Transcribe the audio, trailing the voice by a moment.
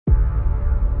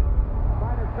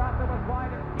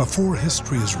Before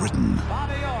history is written,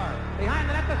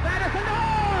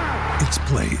 it's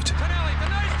played.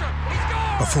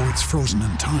 Before it's frozen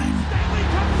in time,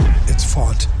 it's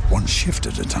fought one shift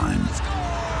at a time.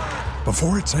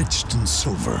 Before it's etched in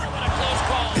silver,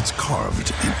 it's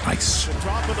carved in ice.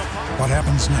 What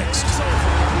happens next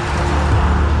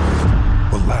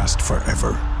will last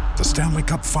forever. The Stanley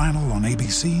Cup Final on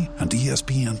ABC and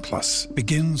ESPN Plus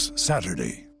begins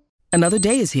Saturday. Another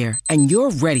day is here, and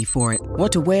you're ready for it.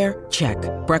 What to wear? Check.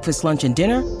 Breakfast, lunch, and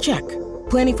dinner? Check.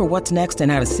 Planning for what's next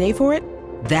and how to save for it?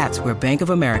 That's where Bank of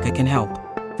America can help.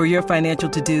 For your financial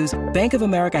to-dos, Bank of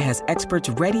America has experts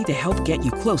ready to help get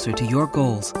you closer to your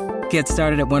goals. Get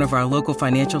started at one of our local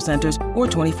financial centers or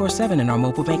 24/7 in our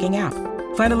mobile banking app.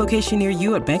 Find a location near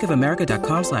you at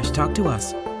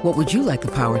bankofamerica.com/talktous. What would you like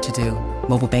the power to do?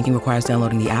 Mobile banking requires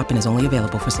downloading the app and is only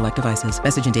available for select devices.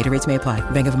 Message and data rates may apply.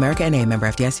 Bank of America N.A., member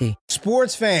FDIC.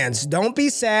 Sports fans, don't be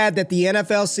sad that the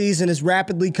NFL season is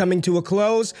rapidly coming to a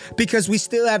close because we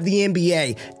still have the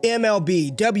NBA,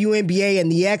 MLB, WNBA,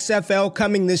 and the XFL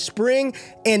coming this spring.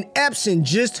 And Epson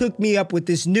just hooked me up with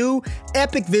this new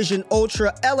Epic Vision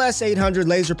Ultra LS800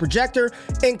 laser projector,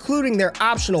 including their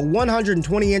optional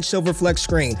 120-inch Silverflex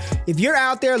screen. If you're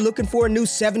out there looking for a new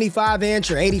 75-inch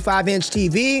or 85-inch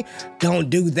TV, don't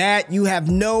do that. You have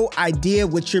no idea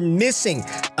what you're missing.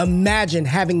 Imagine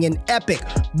having an epic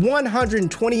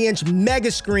 120-inch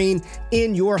mega screen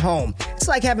in your home. It's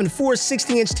like having 4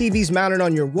 60-inch TVs mounted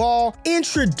on your wall.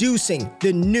 Introducing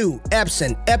the new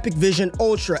Epson Epic Vision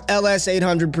Ultra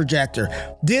LS800 projector.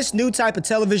 This new type of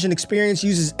television experience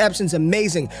uses Epson's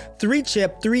amazing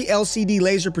 3-chip, 3 LCD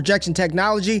laser projection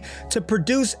technology to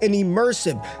produce an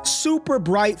immersive, super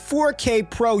bright 4K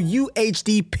Pro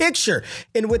UHD picture.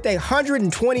 And with a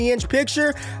 120-inch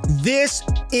picture, this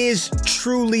is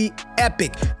truly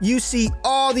epic. You see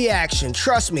all the action.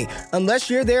 Trust me, unless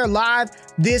you're there live,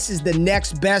 this is the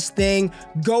next best thing.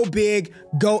 Go big,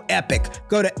 go epic.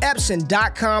 Go to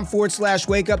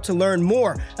Epson.com/wake up to learn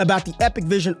more about the Epic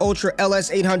Vision Ultra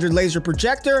LS800 laser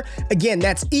projector. Again,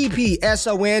 that's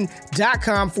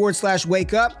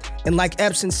EPSON.com/wake up. And like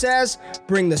Epson says,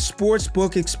 bring the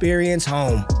sportsbook experience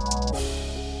home.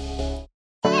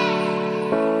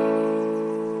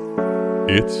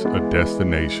 It's a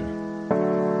destination.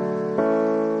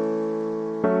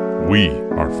 We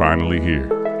are finally here.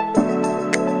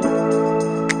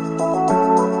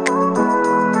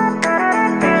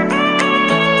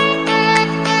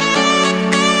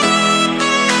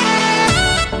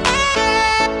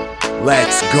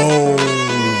 Let's go!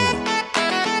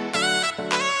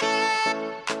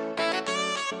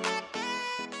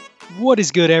 What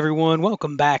is good, everyone?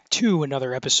 Welcome back to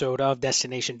another episode of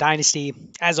Destination Dynasty.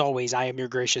 As always, I am your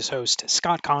gracious host,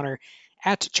 Scott Connor,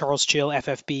 at Charles Chill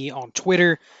FFB on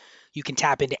Twitter. You can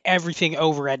tap into everything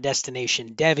over at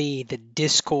Destination Devi, the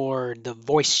Discord, the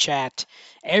voice chat,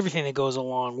 everything that goes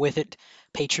along with it.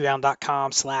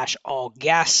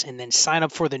 Patreon.com/allgas, and then sign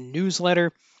up for the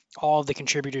newsletter. All of the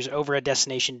contributors over at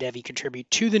Destination Devi contribute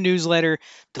to the newsletter,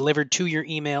 delivered to your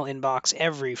email inbox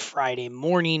every Friday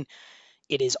morning.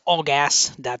 It is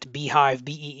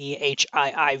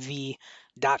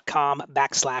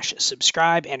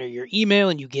allgas.beehiiv.com/subscribe. Enter your email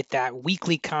and you get that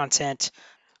weekly content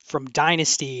from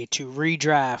Dynasty to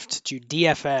Redraft to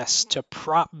DFS to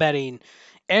prop betting.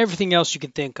 Everything else you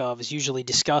can think of is usually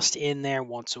discussed in there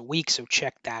once a week, so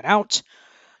check that out.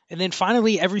 And then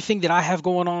finally, everything that I have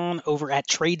going on over at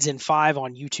Trades in 5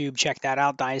 on YouTube, check that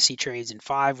out, Dynasty Trades in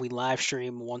 5. We live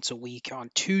stream once a week on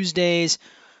Tuesdays.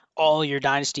 All your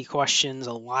Dynasty questions,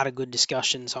 a lot of good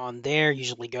discussions on there,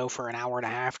 usually go for an hour and a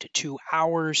half to 2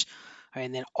 hours.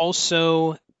 And then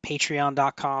also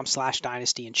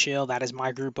patreon.com/Dynasty and Chill. That is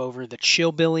my group over the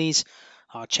Chillbillies.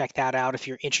 Check that out if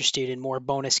you're interested in more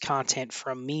bonus content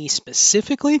from me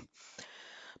specifically.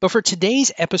 But for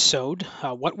today's episode,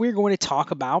 what we're going to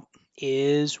talk about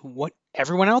is what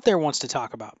everyone out there wants to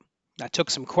talk about. I took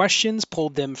some questions,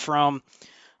 pulled them from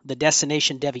the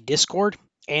Destination Devi Discord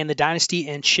and the Dynasty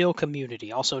and Chill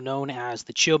community, also known as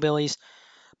the Chillbillies.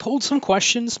 Pulled some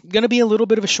questions. Going to be a little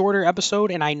bit of a shorter episode,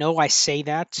 and I know I say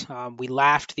that. We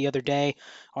laughed the other day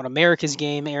on America's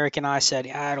Game. Eric and I said,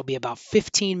 it'll be about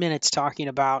 15 minutes talking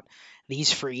about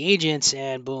these free agents,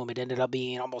 and boom, it ended up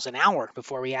being almost an hour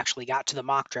before we actually got to the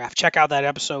mock draft. Check out that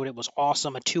episode. It was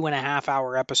awesome, a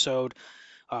 2.5-hour episode.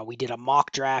 We did a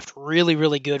mock draft, really,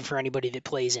 really good for anybody that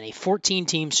plays in a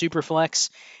 14-team Superflex,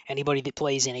 anybody that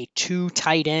plays in a 2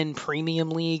 tight end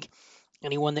premium league,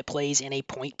 anyone that plays in a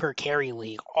point per carry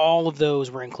league. All of those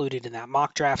were included in that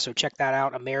mock draft, so check that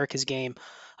out. America's Game.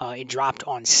 It dropped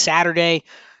on Saturday.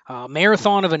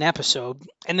 marathon of an episode.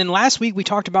 And then last week we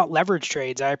talked about leverage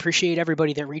trades. I appreciate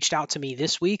everybody that reached out to me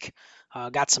this week.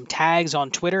 Got some tags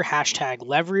on Twitter,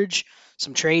 #leverage,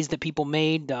 some trades that people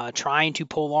made trying to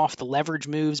pull off the leverage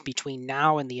moves between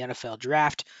now and the NFL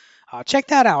draft. Check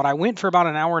that out. I went for about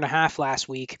an hour and a half last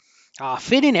week.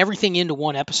 Fitting everything into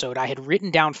one episode. I had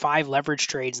written down 5 leverage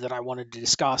trades that I wanted to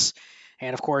discuss.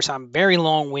 And of course, I'm very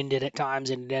long-winded at times,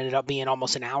 and it ended up being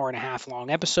almost an hour and a half long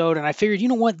episode. And I figured, you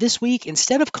know what, this week,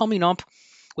 instead of coming up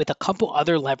with a couple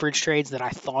other leverage trades that I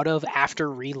thought of after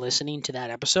re-listening to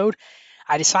that episode,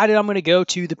 I decided I'm going to go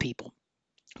to the people,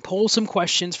 pull some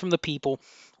questions from the people.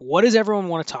 What does everyone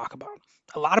want to talk about?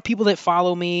 A lot of people that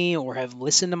follow me or have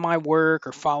listened to my work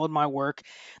or followed my work,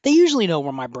 they usually know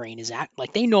where my brain is at.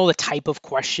 Like, they know the type of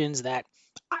questions that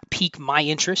pique my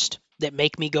interest, that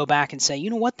make me go back and say, you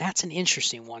know what, that's an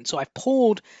interesting one. So I've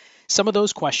pulled some of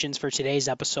those questions for today's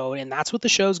episode, and that's what the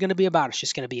show is going to be about. It's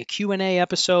just going to be a Q&A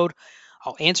episode.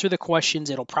 I'll answer the questions.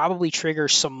 It'll probably trigger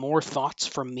some more thoughts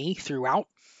from me throughout,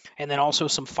 and then also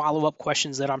some follow-up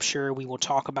questions that I'm sure we will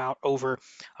talk about over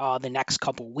the next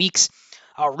couple weeks.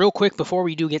 Real quick, before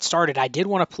we do get started, I did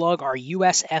want to plug our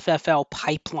USFFL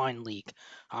Pipeline League.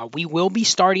 We will be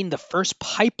starting the first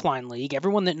Pipeline League.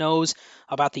 Everyone that knows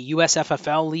about the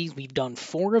USFFL League, we've done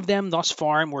 4 of them thus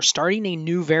far, and we're starting a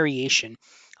new variation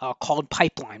called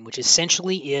Pipeline, which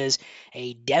essentially is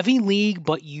a Devy League,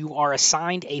 but you are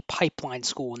assigned a pipeline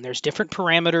school, and there's different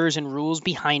parameters and rules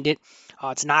behind it.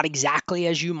 It's not exactly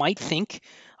as you might think,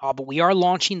 but we are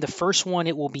launching the first one.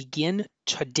 It will begin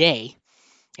today.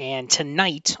 And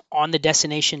tonight on the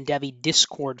Destination Devy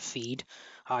Discord feed,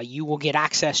 you will get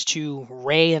access to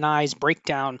Ray and I's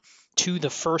breakdown to the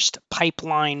first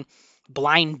pipeline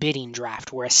blind bidding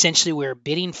draft, where essentially we're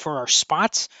bidding for our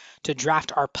spots to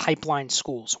draft our pipeline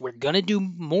schools. We're going to do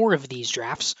more of these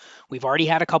drafts. We've already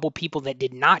had a couple people that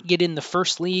did not get in the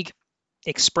first league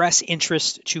express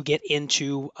interest to get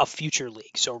into a future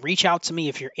league. So reach out to me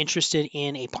if you're interested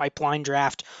in a pipeline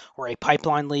draft or a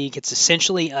pipeline league. It's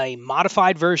essentially a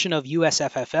modified version of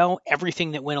USFFL,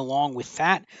 everything that went along with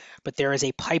that, but there is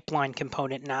a pipeline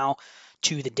component now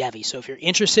to the Devy. So if you're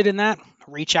interested in that,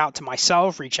 reach out to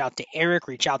myself, reach out to Eric,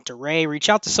 reach out to Ray, reach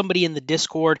out to somebody in the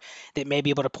Discord that may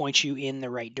be able to point you in the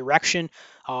right direction,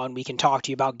 and we can talk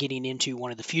to you about getting into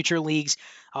one of the future leagues.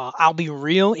 I'll be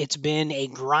real, it's been a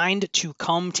grind to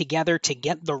come together to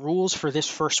get the rules for this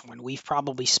first one. We've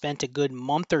probably spent a good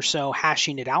month or so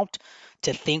hashing it out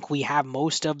to think we have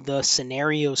most of the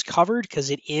scenarios covered, because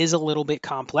it is a little bit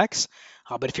complex.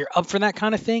 But if you're up for that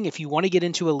kind of thing, if you want to get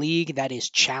into a league that is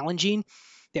challenging,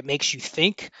 that makes you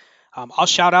think, I'll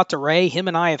shout out to Ray. Him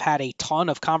and I have had a ton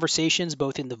of conversations,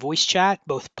 both in the voice chat,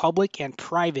 both public and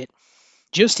private,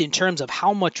 just in terms of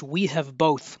how much we have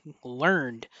both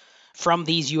learned from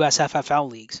these USFFL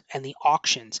leagues and the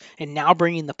auctions, and now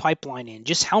bringing the pipeline in,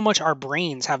 just how much our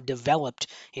brains have developed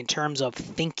in terms of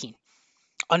thinking,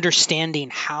 understanding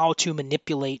how to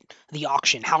manipulate the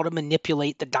auction, how to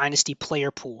manipulate the Dynasty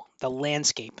player pool, the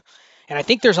landscape. And I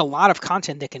think there's a lot of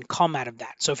content that can come out of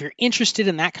that. So if you're interested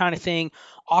in that kind of thing,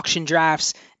 auction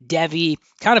drafts, Devy,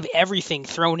 kind of everything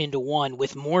thrown into one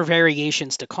with more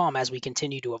variations to come as we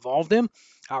continue to evolve them,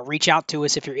 reach out to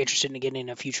us if you're interested in getting in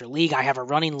a future league. I have a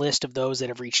running list of those that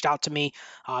have reached out to me,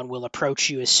 and we'll approach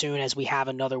you as soon as we have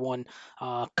another one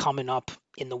coming up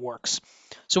in the works.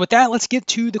 So with that, let's get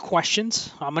to the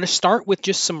questions. I'm going to start with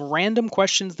just some random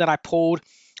questions that I pulled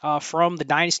from the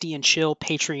Dynasty and Chill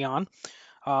Patreon.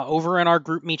 Over in our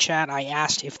group me chat, I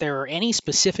asked if there are any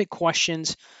specific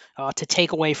questions to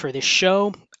take away for this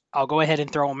show. I'll go ahead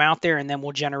and throw them out there, and then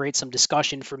we'll generate some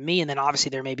discussion from me, and then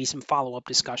obviously there may be some follow-up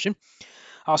discussion.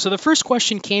 So the first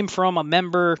question came from a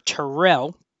member,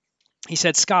 Terrell. He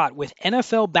said, Scott, with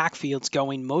NFL backfields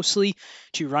going mostly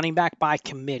to running back by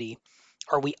committee,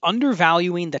 are we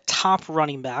undervaluing the top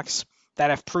running backs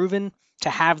that have proven to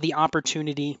have the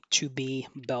opportunity to be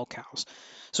bell cows?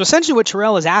 So essentially what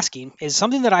Terrell is asking is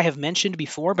something that I have mentioned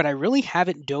before, but I really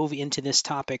haven't dove into this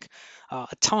topic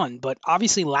a ton. But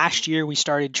obviously last year we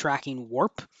started tracking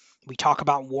WARP. We talk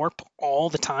about WARP all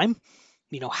the time.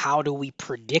 You know, how do we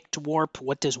predict WARP?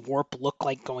 What does WARP look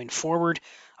like going forward?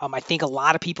 I think a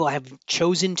lot of people have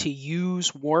chosen to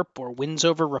use WARP or wins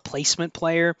over replacement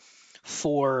player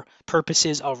for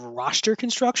purposes of roster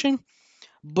construction,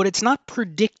 but it's not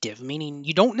predictive, meaning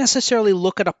you don't necessarily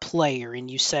look at a player and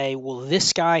you say, well,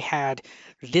 this guy had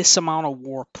this amount of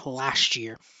WARP last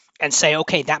year, and say,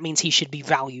 okay, that means he should be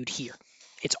valued here.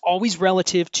 It's always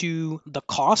relative to the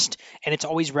cost, and it's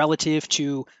always relative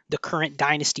to the current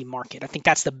Dynasty market. I think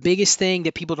that's the biggest thing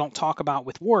that people don't talk about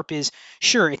with WARP is,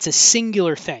 sure, it's a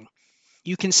singular thing.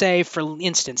 You can say, for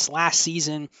instance, last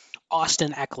season,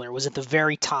 Austin Eckler was at the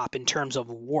very top in terms of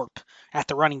WARP at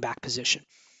the running back position.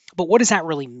 But what does that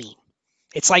really mean?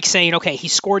 It's like saying, okay, he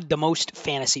scored the most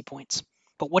fantasy points.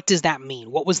 But what does that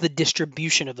mean? What was the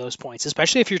distribution of those points?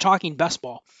 Especially if you're talking best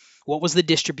ball. What was the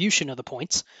distribution of the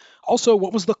points? Also,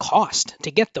 what was the cost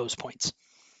to get those points?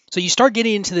 So you start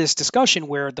getting into this discussion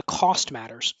where the cost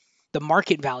matters, the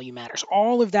market value matters.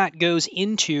 All of that goes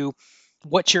into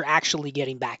what you're actually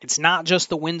getting back. It's not just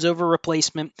the wins over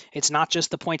replacement. It's not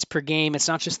just the points per game. It's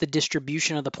not just the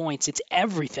distribution of the points. It's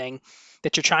everything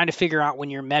that you're trying to figure out when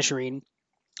you're measuring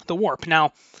the WARP.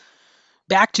 Now,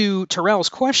 back to Terrell's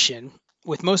question,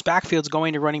 with most backfields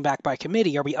going to running back by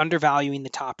committee, are we undervaluing the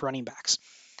top running backs?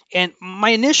 And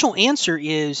my initial answer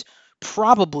is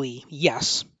probably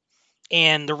yes.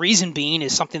 And the reason being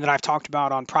is something that I've talked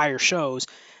about on prior shows,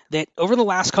 that over the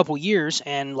last couple years,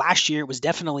 and last year it was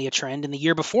definitely a trend, and the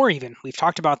year before even, we've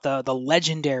talked about the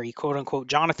legendary, quote-unquote,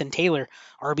 Jonathan Taylor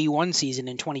RB1 season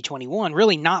in 2021,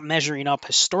 really not measuring up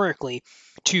historically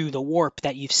to the WARP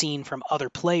that you've seen from other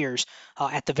players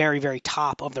at the very, very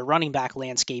top of the running back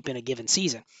landscape in a given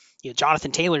season.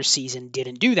 Jonathan Taylor's season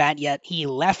didn't do that, yet he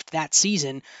left that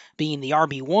season being the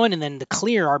RB1 and then the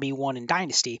clear RB1 in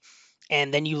Dynasty.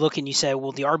 And then you look and you say,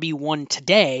 well, the RB1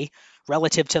 today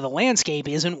relative to the landscape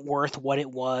isn't worth what it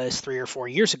was 3 or 4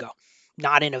 years ago.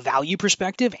 Not in a value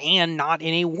perspective and not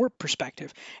in a WARP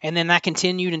perspective. And then that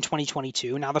continued in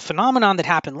 2022. Now, the phenomenon that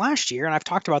happened last year, and I've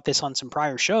talked about this on some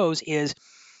prior shows, is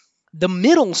the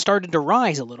middle started to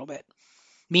rise a little bit.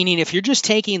 Meaning if you're just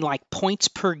taking like points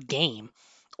per game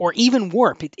or even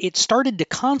WARP, it started to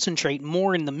concentrate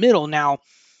more in the middle. Now,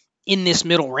 in this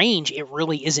middle range, it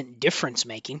really isn't difference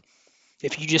making.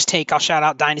 If you just take, I'll shout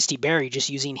out Dynasty Barry, just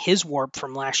using his WARP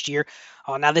from last year.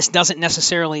 Now, this doesn't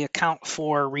necessarily account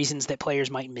for reasons that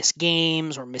players might miss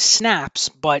games or miss snaps,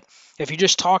 but if you're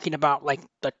just talking about like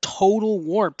the total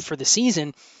WARP for the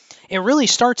season, it really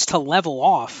starts to level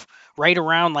off right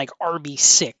around like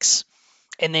RB6.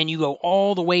 And then you go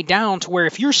all the way down to where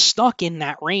if you're stuck in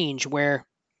that range where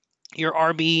you're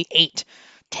RB8,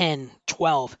 10,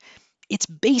 12, it's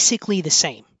basically the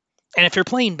same. And if you're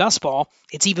playing best ball,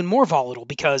 it's even more volatile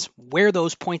because where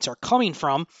those points are coming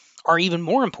from are even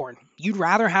more important. You'd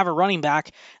rather have a running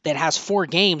back that has 4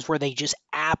 games where they just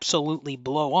absolutely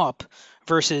blow up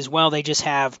versus, well, they just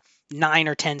have 9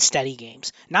 or 10 steady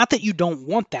games. Not that you don't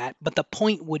want that, but the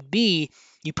point would be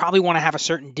you probably want to have a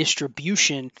certain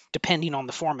distribution depending on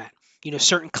the format.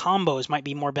 Certain combos might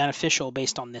be more beneficial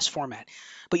based on this format.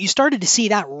 But you started to see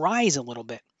that rise a little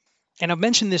bit. And I've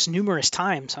mentioned this numerous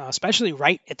times, especially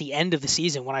right at the end of the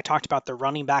season when I talked about the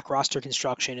running back roster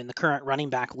construction and the current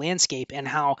running back landscape and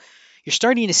how you're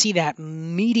starting to see that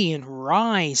median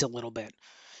rise a little bit.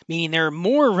 Meaning there are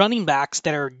more running backs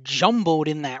that are jumbled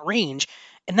in that range.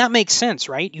 And that makes sense,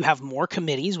 right? You have more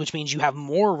committees, which means you have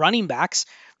more running backs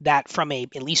that from a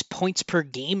at least points per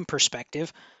game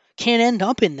perspective can end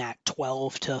up in that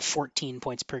 12 to 14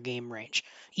 points per game range,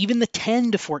 even the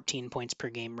 10 to 14 points per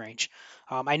game range.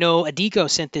 I know Adiko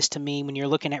sent this to me when you're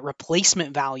looking at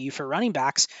replacement value for running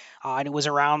backs, and it was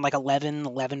around like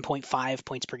 11.5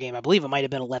 points per game. I believe it might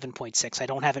have been 11.6. I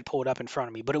don't have it pulled up in front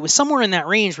of me, but it was somewhere in that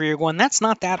range where you're going, that's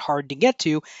not that hard to get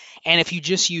to. And if you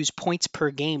just use points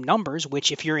per game numbers,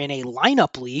 which if you're in a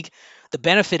lineup league, the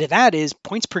benefit of that is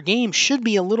points per game should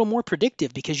be a little more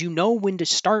predictive because you know when to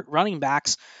start running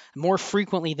backs more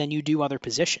frequently than you do other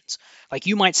positions. Like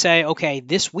you might say, okay,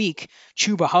 this week,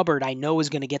 Chuba Hubbard I know is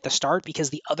going to get the start because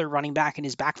the other running back in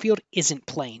his backfield isn't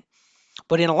playing.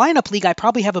 But in a lineup league, I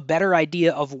probably have a better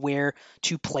idea of where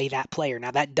to play that player.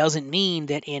 Now, that doesn't mean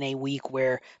that in a week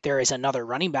where there is another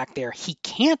running back there, he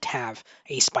can't have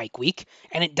a spike week.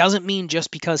 And it doesn't mean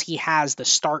just because he has the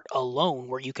start alone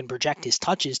where you can project his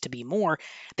touches to be more,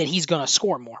 that he's going to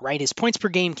score more, right? His points per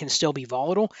game can still be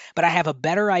volatile, but I have a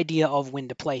better idea of when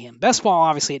to play him. Best ball,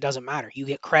 obviously, it doesn't matter. You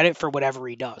get credit for whatever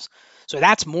he does. So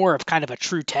that's more of kind of a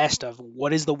true test of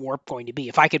what is the WARP going to be.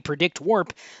 If I could predict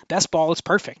WARP, best ball is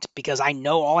perfect because I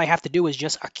know all I have to do is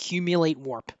just accumulate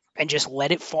WARP and just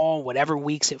let it fall whatever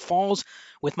weeks it falls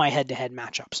with my head-to-head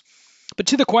matchups. But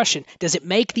to the question, does it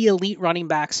make the elite running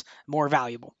backs more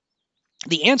valuable?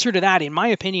 The answer to that, in my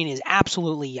opinion, is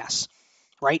absolutely yes,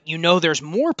 right? There's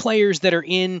more players that are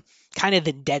in kind of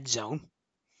the dead zone,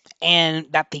 and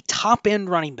that the top end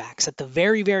running backs at the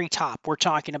very, very top, we're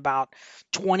talking about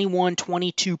 21,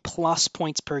 22 plus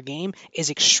points per game, is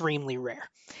extremely rare.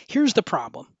 Here's the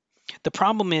problem. The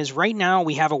problem is right now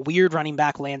we have a weird running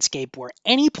back landscape where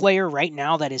any player right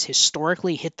now that has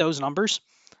historically hit those numbers,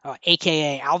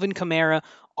 aka Alvin Kamara,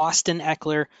 Austin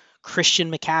Eckler,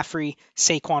 Christian McCaffrey,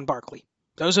 Saquon Barkley.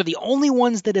 Those are the only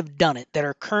ones that have done it that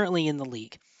are currently in the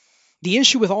league. The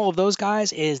issue with all of those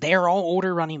guys is they are all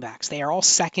older running backs. They are all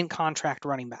second contract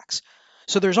running backs.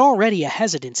 So there's already a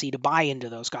hesitancy to buy into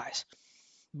those guys.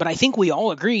 But I think we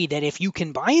all agree that if you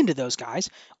can buy into those guys,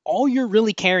 all you're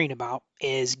really caring about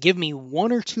is give me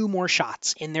one or two more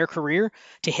shots in their career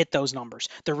to hit those numbers.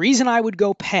 The reason I would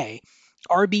go pay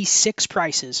RB6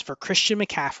 prices for Christian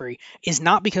McCaffrey is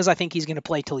not because I think he's going to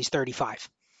play till he's 35.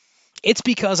 It's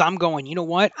because I'm going, you know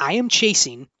what? I am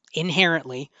chasing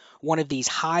inherently one of these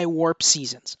high warp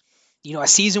seasons. A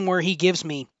season where he gives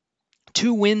me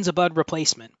 2 wins above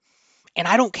replacement. And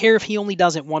I don't care if he only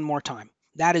does it one more time.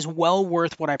 That is well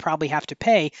worth what I probably have to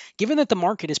pay, given that the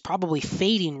market is probably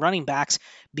fading running backs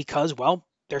because, well,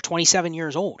 they're 27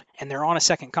 years old and they're on a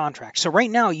second contract. So right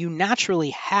now, you naturally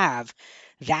have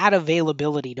that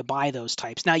availability to buy those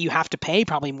types. Now, you have to pay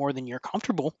probably more than you're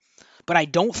comfortable, but I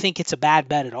don't think it's a bad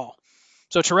bet at all.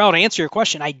 So, Terrell, to answer your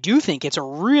question, I do think it's a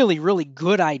really, really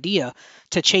good idea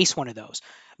to chase one of those.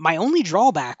 My only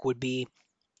drawback would be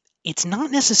it's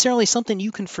not necessarily something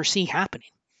you can foresee happening.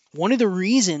 One of the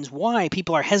reasons why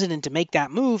people are hesitant to make that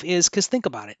move is because think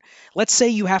about it. Let's say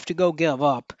you have to go give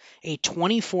up a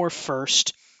 24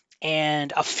 first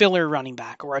and a filler running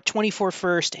back, or a 24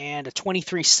 first and a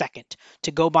 23 second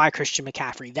to go buy Christian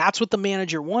McCaffrey. That's what the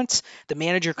manager wants. The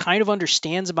manager kind of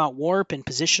understands about warp and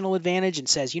positional advantage and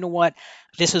says, you know what,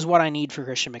 this is what I need for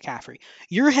Christian McCaffrey.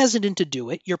 You're hesitant to do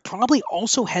it. You're probably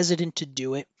also hesitant to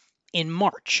do it in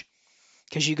March.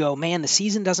 Because you go, man, the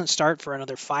season doesn't start for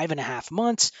another 5.5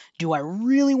 months. Do I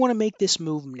really want to make this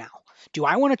move now? Do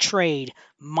I want to trade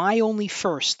my only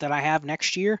first that I have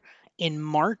next year in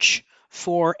March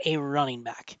for a running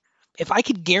back? If I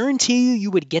could guarantee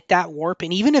you would get that warp,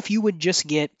 and even if you would just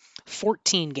get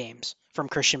 14 games from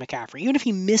Christian McCaffrey, even if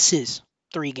he misses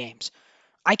 3 games,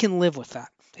 I can live with that.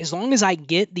 As long as I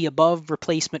get the above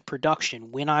replacement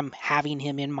production when I'm having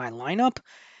him in my lineup,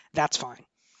 that's fine.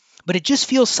 But it just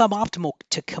feels suboptimal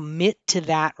to commit to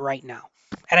that right now.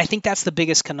 And I think that's the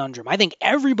biggest conundrum. I think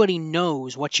everybody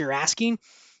knows what you're asking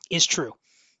is true.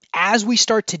 As we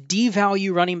start to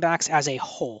devalue running backs as a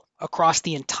whole across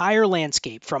the entire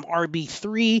landscape, from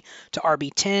RB3 to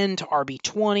RB10 to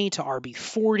RB20 to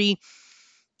RB40,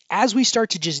 as we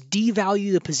start to just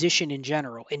devalue the position in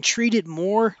general and treat it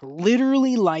more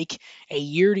literally like a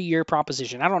year-to-year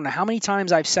proposition. I don't know how many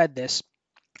times I've said this,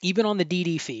 even on the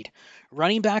DD feed.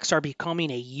 Running backs are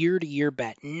becoming a year-to-year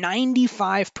bet.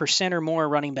 95% or more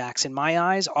running backs, in my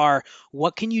eyes, are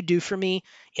what can you do for me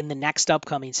in the next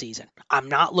upcoming season? I'm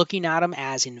not looking at them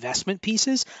as investment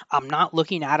pieces. I'm not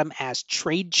looking at them as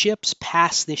trade chips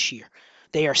past this year.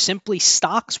 They are simply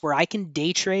stocks where I can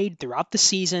day trade throughout the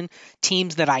season.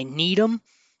 Teams that I need them,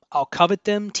 I'll covet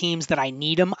them. Teams that I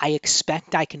need them, I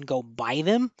expect I can go buy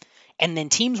them. And then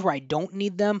teams where I don't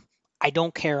need them, I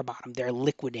don't care about them. They're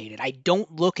liquidated. I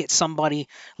don't look at somebody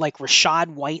like Rachaad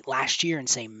White last year and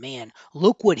say, man,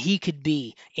 look what he could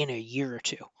be in a year or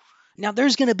two. Now,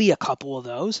 there's going to be a couple of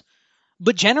those,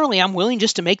 but generally I'm willing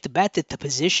just to make the bet that the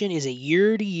position is a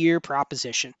year-to-year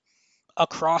proposition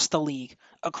across the league,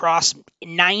 across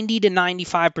 90 to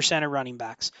 95% of running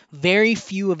backs. Very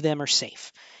few of them are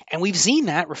safe. And we've seen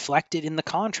that reflected in the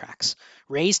contracts.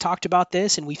 Ray's talked about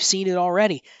this, and we've seen it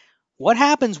already. What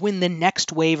happens when the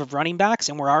next wave of running backs,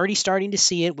 and we're already starting to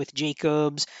see it with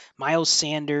Jacobs, Miles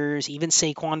Sanders, even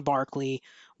Saquon Barkley,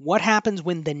 what happens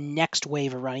when the next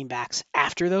wave of running backs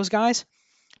after those guys?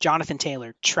 Jonathan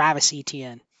Taylor, Travis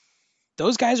Etienne.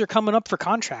 Those guys are coming up for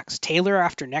contracts. Taylor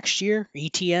after next year,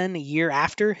 Etienne a year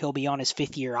after, he'll be on his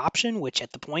 5th-year option, which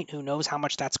at the point, who knows how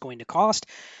much that's going to cost.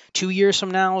 2 years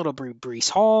from now, it'll be Breece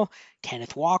Hall,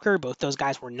 Kenneth Walker. Both those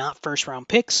guys were not first-round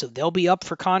picks, so they'll be up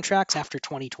for contracts after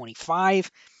 2025.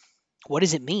 What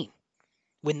does it mean?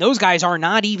 When those guys are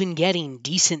not even getting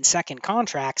decent second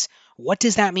contracts, what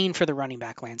does that mean for the running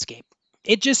back landscape?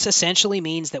 It just essentially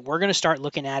means that we're going to start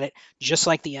looking at it just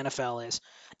like the NFL is.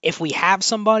 If we have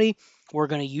somebody, we're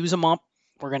going to use them up.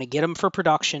 We're going to get them for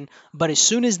production. But as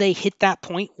soon as they hit that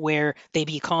point where they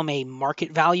become a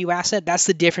market value asset, that's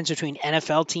the difference between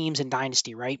NFL teams and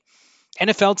Dynasty, right?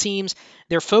 NFL teams,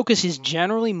 their focus is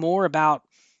generally more about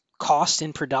cost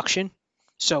and production.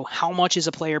 So how much is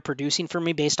a player producing for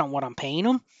me based on what I'm paying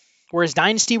them? Whereas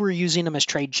Dynasty, we're using them as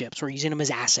trade chips. We're using them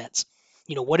as assets.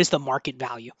 What is the market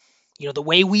value? The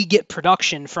way we get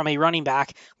production from a running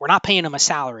back, we're not paying them a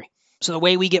salary. So the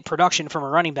way we get production from a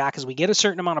running back is we get a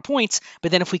certain amount of points, but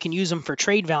then if we can use them for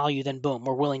trade value, then boom,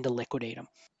 we're willing to liquidate them.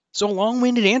 So a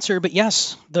long-winded answer, but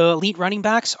yes, the elite running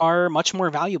backs are much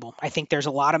more valuable. I think there's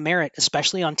a lot of merit,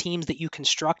 especially on teams that you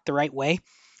construct the right way,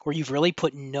 where you've really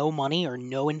put no money or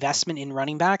no investment in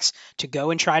running backs to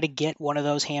go and try to get one of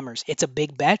those hammers. It's a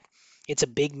big bet. It's a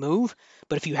big move,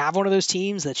 but if you have one of those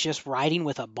teams that's just riding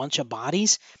with a bunch of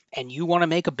bodies and you want to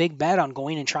make a big bet on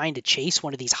going and trying to chase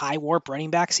one of these high warp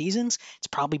running back seasons, it's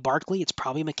probably Barkley, it's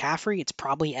probably McCaffrey, it's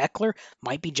probably Eckler,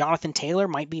 might be Jonathan Taylor,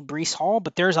 might be Breece Hall,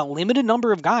 but there's a limited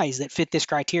number of guys that fit this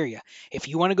criteria. If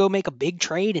you want to go make a big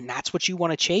trade and that's what you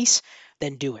want to chase,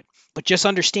 then do it. But just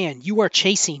understand, you are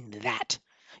chasing that.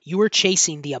 You are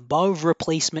chasing the above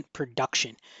replacement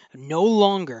production. No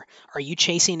longer are you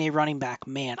chasing a running back.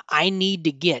 Man, I need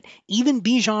to get even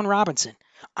Bijan Robinson.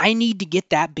 I need to get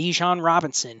that Bijan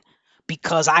Robinson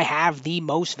because I have the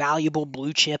most valuable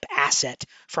blue chip asset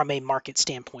from a market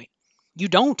standpoint. You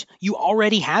don't. You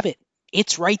already have it.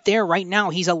 It's right there right now.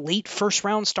 He's a late first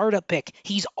round startup pick.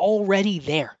 He's already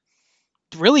there.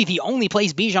 Really, the only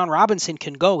place Bijan Robinson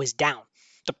can go is down.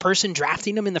 The person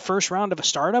drafting him in the first round of a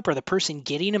startup or the person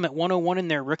getting him at 101 in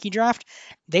their rookie draft,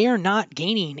 they are not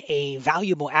gaining a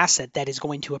valuable asset that is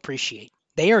going to appreciate.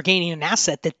 They are gaining an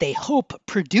asset that they hope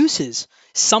produces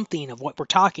something of what we're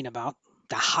talking about,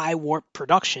 the high warp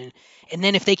production. And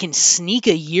then if they can sneak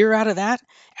a year out of that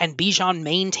and Bijan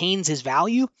maintains his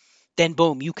value, then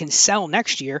boom, you can sell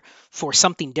next year for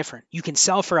something different. You can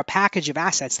sell for a package of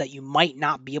assets that you might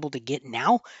not be able to get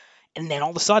now. And then all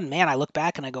of a sudden, man, I look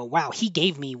back and I go, wow, he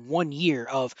gave me 1 year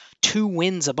of 2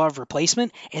 wins above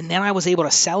replacement. And then I was able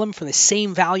to sell him for the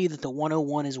same value that the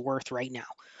 101 is worth right now.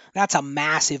 That's a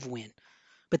massive win.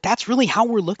 But that's really how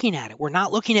we're looking at it. We're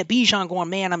not looking at Bijan going,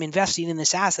 man, I'm investing in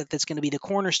this asset that's going to be the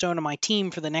cornerstone of my team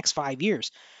for the next 5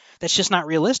 years. That's just not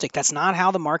realistic. That's not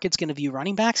how the market's going to view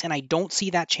running backs, and I don't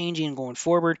see that changing going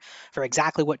forward for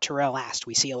exactly what Terrell asked.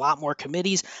 We see a lot more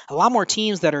committees, a lot more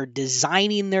teams that are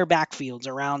designing their backfields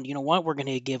around, you know what, we're going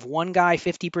to give one guy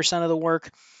 50% of the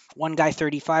work, one guy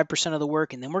 35% of the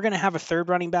work, and then we're going to have a third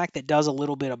running back that does a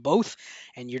little bit of both,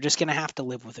 and you're just going to have to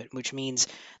live with it, which means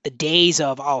the days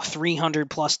of 300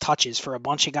 plus touches for a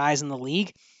bunch of guys in the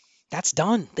league, that's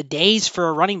done. The days for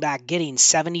a running back getting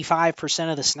 75%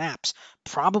 of the snaps,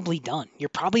 probably done. You're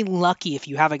probably lucky if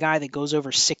you have a guy that goes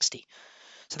over 60.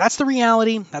 So that's the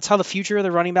reality. That's how the future of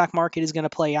the running back market is going to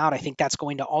play out. I think that's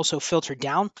going to also filter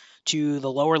down to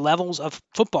the lower levels of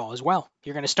football as well.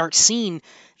 You're going to start seeing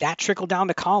that trickle down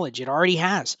to college. It already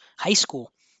has. High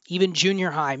school, even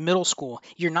junior high, middle school.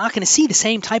 You're not going to see the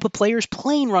same type of players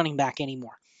playing running back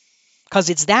anymore. Because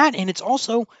it's that, and it's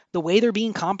also the way they're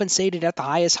being compensated at the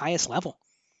highest level.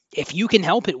 If you can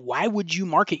help it, why would you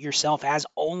market yourself as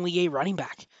only a running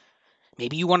back?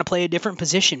 Maybe you want to play a different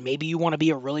position. Maybe you want to be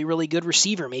a really, really good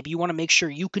receiver. Maybe you want to make sure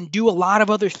you can do a lot of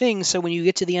other things so when you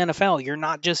get to the NFL, you're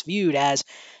not just viewed as,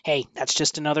 hey, that's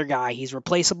just another guy. He's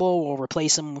replaceable. We'll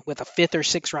replace him with a 5th or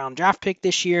 6th round draft pick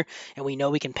this year, and we know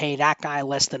we can pay that guy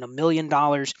less than $1 million,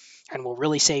 and we'll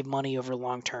really save money over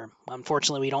long term.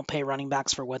 Unfortunately, we don't pay running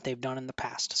backs for what they've done in the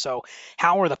past. So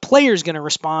how are the players going to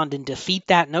respond and defeat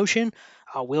that notion?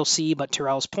 We'll see, but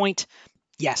Terrell's point,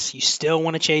 yes, you still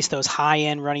want to chase those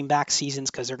high-end running back seasons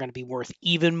because they're going to be worth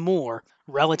even more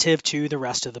relative to the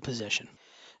rest of the position.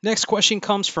 Next question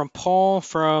comes from Paul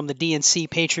from the DNC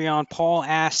Patreon. Paul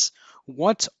asks,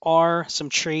 what are some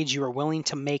trades you are willing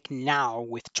to make now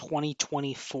with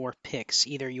 2024 picks,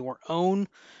 either your own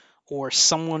or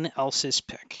someone else's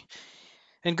pick?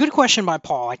 And good question by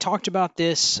Paul. I talked about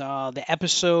this, the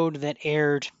episode that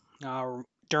aired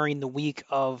during the week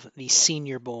of the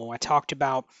Senior Bowl. I talked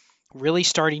about really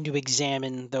starting to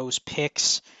examine those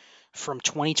picks from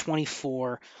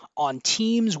 2024 on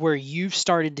teams where you've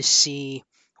started to see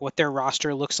what their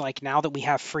roster looks like now that we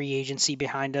have free agency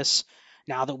behind us,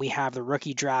 now that we have the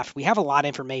rookie draft. We have a lot of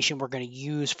information we're going to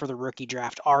use for the rookie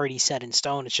draft already set in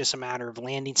stone. It's just a matter of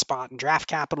landing spot and draft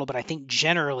capital, but I think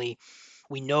generally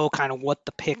we know kind of what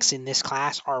the picks in this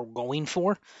class are going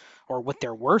for or what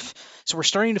they're worth. So we're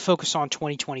starting to focus on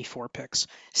 2024 picks.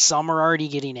 Some are already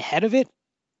getting ahead of it.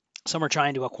 Some are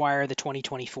trying to acquire the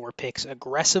 2024 picks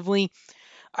aggressively.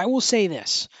 I will say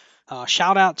this.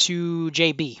 Shout out to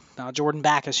JB, Jordan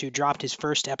Backus, who dropped his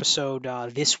first episode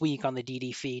this week on the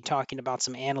DD feed, talking about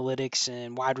some analytics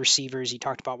and wide receivers. He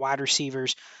talked about wide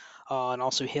receivers and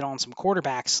also hit on some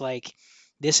quarterbacks. Like,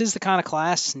 this is the kind of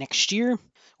class next year,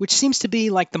 which seems to be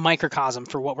like the microcosm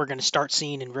for what we're going to start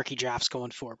seeing in rookie drafts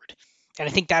going forward. And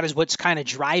I think that is what's kind of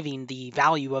driving the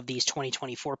value of these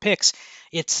 2024 picks.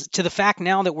 It's to the fact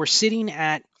now that we're sitting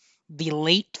at the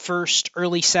late first,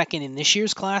 early second in this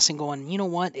year's class and going, you know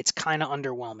what? It's kind of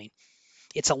underwhelming.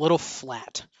 It's a little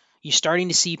flat. You're starting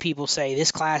to see people say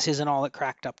this class isn't all it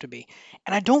cracked up to be.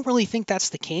 And I don't really think that's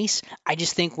the case. I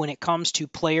just think when it comes to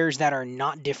players that are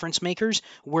not difference makers,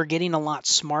 we're getting a lot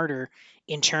smarter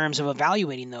in terms of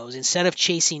evaluating those. Instead of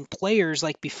chasing players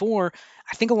like before,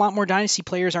 I think a lot more Dynasty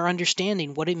players are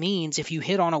understanding what it means if you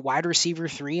hit on a wide receiver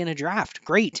 3 in a draft.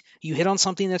 Great. You hit on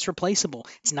something that's replaceable.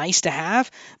 It's nice to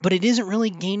have, but it isn't really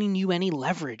gaining you any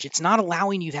leverage. It's not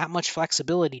allowing you that much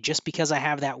flexibility just because I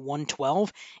have that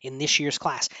 112 in this year's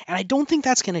class. And I don't think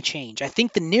that's going to change. I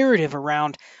think the narrative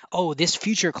around, oh, this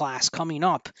future class coming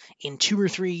up in 2 or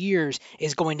 3 years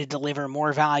is going to deliver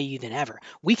more value than ever.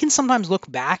 We can sometimes look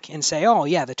back and say, oh,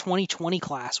 yeah, the 2020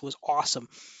 class was awesome.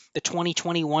 The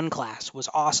 2021 class was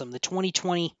awesome. The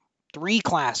 2023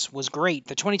 class was great.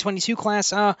 The 2022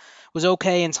 class was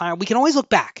okay in time. We can always look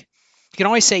back. You can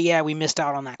always say, yeah, we missed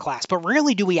out on that class. But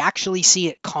rarely do we actually see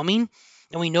it coming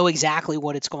and we know exactly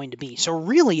what it's going to be. So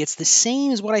really, it's the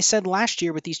same as what I said last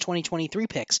year with these 2023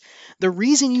 picks. The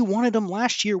reason you wanted them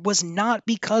last year was not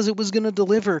because it was going to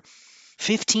deliver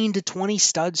 15 to 20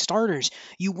 stud starters.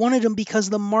 You wanted them because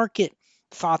the market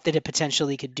thought that it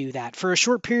potentially could do that. For a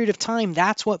short period of time,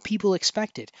 that's what people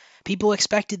expected. People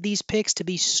expected these picks to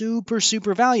be super,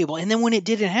 super valuable. And then when it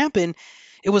didn't happen,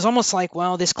 it was almost like,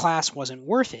 well, this class wasn't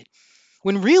worth it.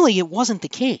 When really it wasn't the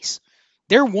case.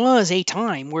 There was a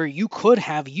time where you could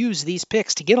have used these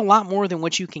picks to get a lot more than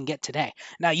what you can get today.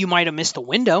 Now, you might have missed the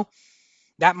window.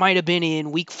 That might have been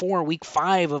in week 4, week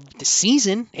 5 of the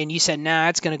season, and you said, nah,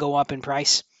 it's going to go up in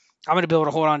price. I'm going to be able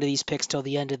to hold on to these picks till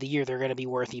the end of the year. They're going to be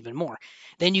worth even more.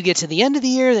 Then you get to the end of the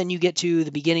year, then you get to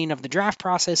the beginning of the draft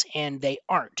process, and they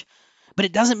aren't. But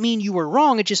it doesn't mean you were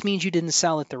wrong. It just means you didn't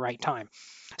sell at the right time.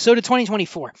 So to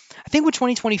 2024. I think with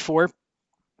 2024,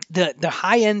 the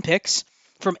high-end picks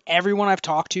from everyone I've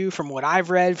talked to, from what I've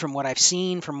read, from what I've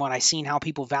seen, from what I've seen how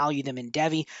people value them in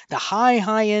Devy, the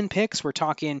high-end picks, we're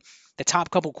talking the top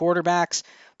couple quarterbacks,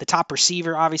 the top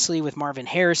receiver, obviously, with Marvin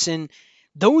Harrison,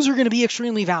 those are going to be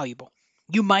extremely valuable.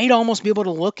 You might almost be able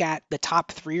to look at the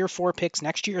top 3 or 4 picks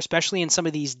next year, especially in some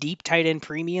of these deep tight end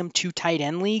premium, 2 tight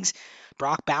end leagues.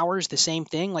 Brock Bowers, the same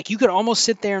thing. Like you could almost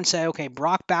sit there and say, okay,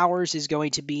 Brock Bowers is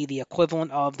going to be the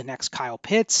equivalent of the next Kyle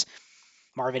Pitts.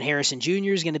 Marvin Harrison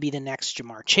Jr. is going to be the next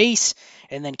Jamar Chase.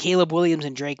 And then Caleb Williams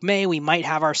and Drake May, we might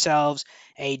have ourselves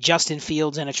a Justin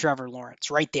Fields and a Trevor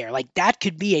Lawrence right there. Like that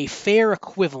could be a fair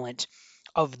equivalent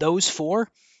of those 4,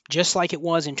 just like it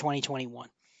was in 2021.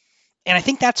 And I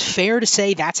think that's fair to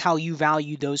say that's how you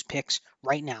value those picks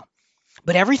right now.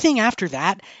 But everything after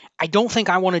that, I don't think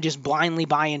I want to just blindly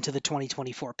buy into the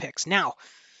 2024 picks. Now,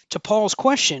 to Paul's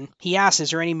question, he asked, is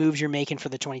there any moves you're making for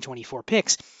the 2024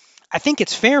 picks? I think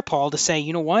it's fair, Paul, to say,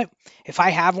 you know what? If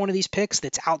I have one of these picks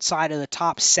that's outside of the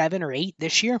top 7 or 8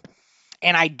 this year,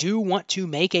 and I do want to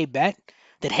make a bet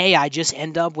that, hey, I just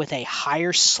end up with a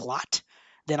higher slot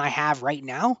than I have right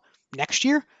now next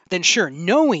year, then sure,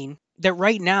 knowing that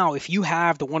right now, if you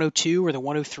have the 102 or the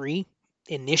 103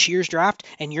 in this year's draft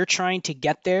and you're trying to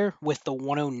get there with the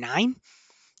 109,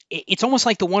 it's almost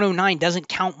like the 109 doesn't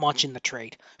count much in the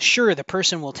trade. Sure, the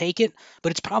person will take it,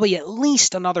 but it's probably at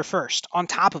least another first on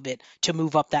top of it to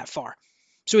move up that far.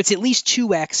 So it's at least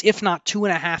 2x, if not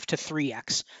 2.5 to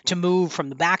 3x, to move from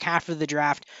the back half of the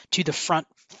draft to the front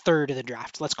third of the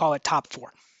draft. Let's call it top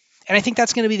 4. And I think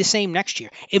that's going to be the same next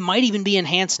year. It might even be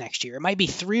enhanced next year. It might be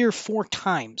 3 or 4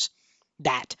 times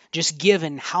that, just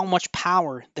given how much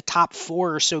power the top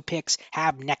 4 or so picks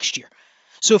have next year.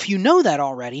 So if you know that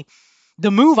already,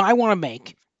 the move I want to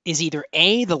make is either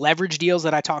A, the leverage deals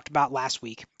that I talked about last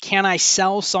week. Can I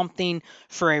sell something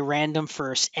for a random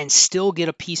first and still get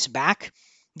a piece back?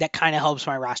 That kind of helps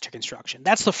my roster construction.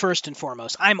 That's the first and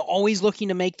foremost. I'm always looking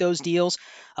to make those deals.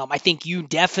 I think you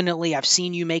definitely, I've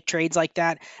seen you make trades like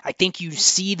that. I think you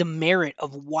see the merit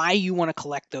of why you want to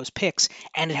collect those picks,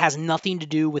 and it has nothing to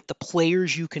do with the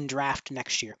players you can draft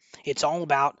next year. It's all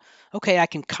about, okay, I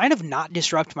can kind of not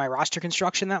disrupt my roster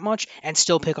construction that much and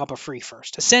still pick up a free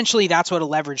first. Essentially, that's what a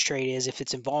leverage trade is if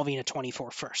it's involving a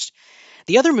 24 first.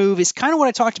 The other move is kind of what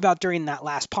I talked about during that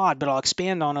last pod, but I'll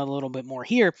expand on it a little bit more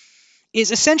here.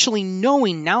 Is essentially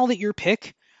knowing now that your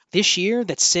pick this year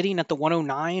that's sitting at the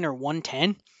 109 or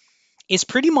 110 is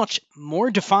pretty much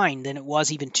more defined than it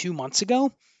was even 2 months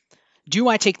ago. Do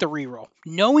I take the reroll?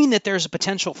 Knowing that there's a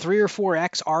potential 3 or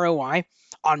 4x ROI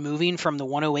on moving from the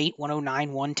 108,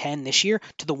 109, 110 this year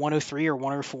to the 103 or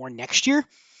 104 next year,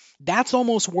 that's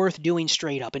almost worth doing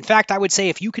straight up. In fact, I would say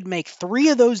if you could make 3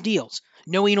 of those deals,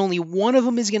 knowing only one of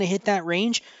them is going to hit that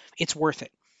range, it's worth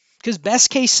it. Because best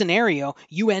case scenario,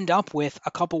 you end up with a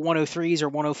couple 103s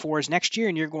or 104s next year,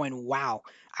 and you're going, wow,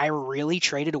 I really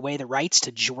traded away the rights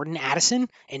to Jordan Addison,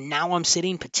 and now I'm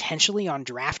sitting potentially on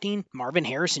drafting Marvin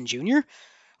Harrison Jr.?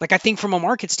 Like, I think from a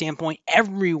market standpoint,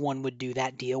 everyone would do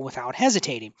that deal without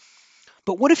hesitating.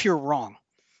 But what if you're wrong?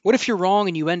 What if you're wrong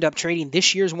and you end up trading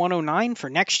this year's 109 for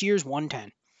next year's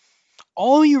 110?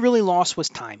 All you really lost was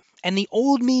time. And the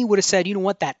old me would have said, you know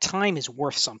what, that time is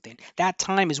worth something. That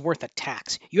time is worth a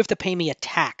tax. You have to pay me a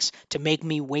tax to make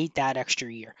me wait that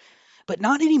extra year. But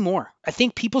not anymore. I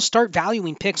think people start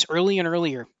valuing picks early and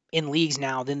earlier in leagues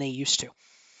now than they used to.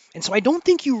 And so I don't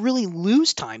think you really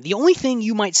lose time. The only thing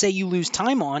you might say you lose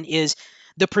time on is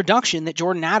the production that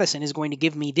Jordan Addison is going to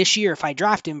give me this year if I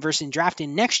draft him versus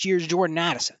drafting next year's Jordan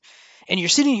Addison. And you're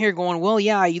sitting here going, well,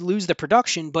 yeah, you lose the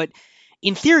production, but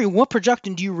in theory, what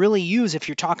production do you really use if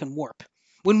you're talking warp?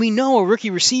 When we know a rookie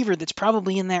receiver that's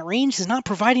probably in that range is not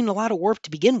providing a lot of warp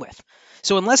to begin with.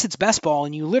 So unless it's best ball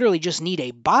and you literally just need a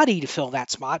body to fill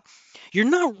that spot, you're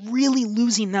not really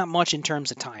losing that much in terms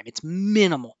of time. It's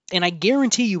minimal. And I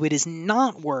guarantee you it is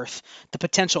not worth the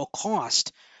potential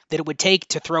cost that it would take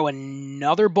to throw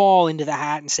another ball into the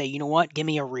hat and say, you know what, give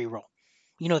me a reroll.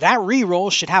 You know, that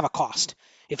reroll should have a cost.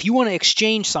 If you want to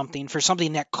exchange something for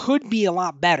something that could be a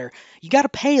lot better, you got to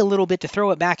pay a little bit to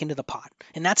throw it back into the pot.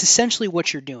 And that's essentially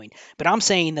what you're doing. But I'm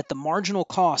saying that the marginal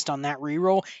cost on that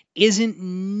reroll isn't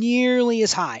nearly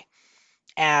as high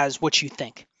as what you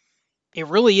think. It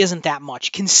really isn't that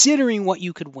much, considering what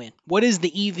you could win. What is the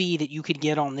EV that you could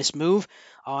get on this move?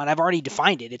 And I've already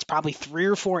defined it. It's probably 3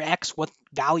 or 4x what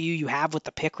value you have with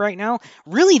the pick right now.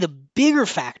 Really, the bigger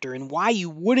factor in why you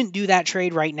wouldn't do that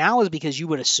trade right now is because you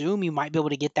would assume you might be able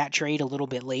to get that trade a little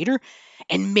bit later.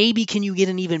 And maybe can you get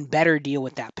an even better deal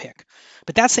with that pick?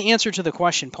 But that's the answer to the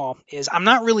question, Paul, is I'm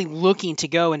not really looking to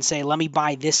go and say, let me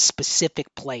buy this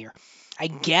specific player. I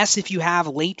guess if you have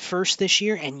late first this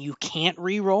year and you can't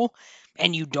re-roll,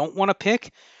 and you don't want to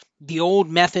pick, the old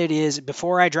method is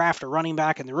before I draft a running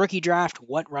back in the rookie draft,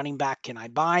 what running back can I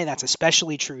buy? That's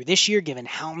especially true this year, given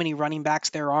how many running backs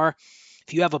there are.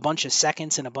 If you have a bunch of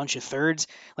seconds and a bunch of thirds,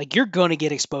 like you're going to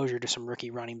get exposure to some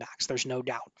rookie running backs. There's no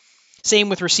doubt. Same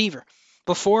with receiver.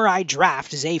 Before I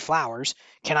draft Zay Flowers,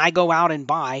 can I go out and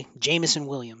buy Jamison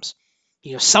Williams?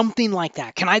 You know, something like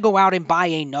that. Can I go out and buy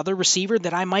another receiver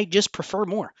that I might just prefer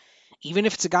more? Even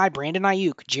if it's a guy, Brandon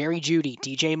Ayuk, Jerry Jeudy,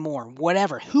 DJ Moore,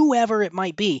 whatever, whoever it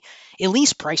might be, at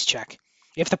least price check.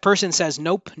 If the person says,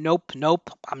 nope,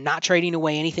 I'm not trading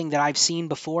away anything that I've seen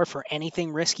before for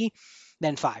anything risky,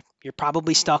 then fine. You're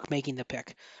probably stuck making the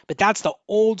pick. But that's the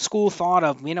old school thought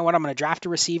of, you know what, I'm going to draft a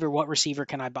receiver. What receiver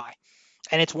can I buy?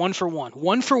 And it's 1-for-1.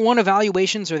 1-for-1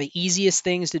 evaluations are the easiest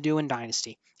things to do in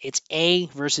Dynasty. It's A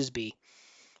versus B.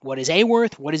 What is A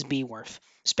worth? What is B worth?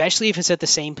 Especially if it's at the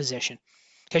same position.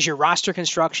 Because your roster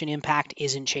construction impact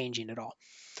isn't changing at all.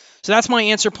 So that's my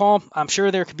answer, Paul. I'm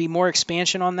sure there could be more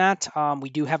expansion on that. We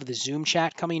do have the Zoom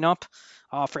chat coming up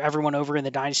for everyone over in the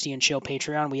Dynasty and Chill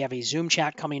Patreon. We have a Zoom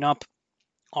chat coming up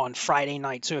on Friday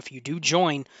night. So if you do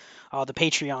join the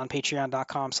Patreon,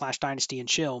 patreon.com/Dynasty and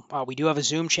Chill, we do have a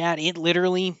Zoom chat. It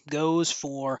literally goes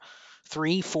for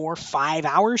 3, 4, 5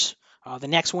 hours. The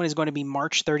next one is going to be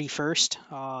March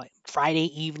 31st,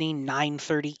 Friday evening,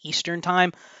 9:30 Eastern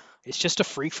time. It's just a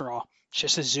free-for-all. It's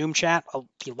just a Zoom chat.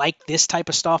 If you like this type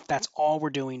of stuff, that's all we're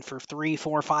doing for 3,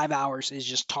 4, 5 hours is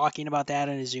just talking about that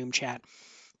in a Zoom chat.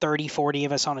 30, 40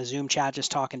 of us on a Zoom chat just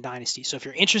talking Dynasty. So if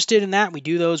you're interested in that, we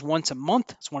do those once a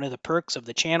month. It's one of the perks of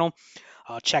the channel.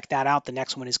 Check that out. The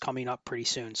next one is coming up pretty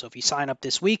soon. So if you sign up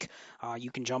this week,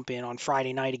 you can jump in on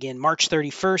Friday night again, March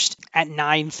 31st at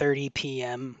 9:30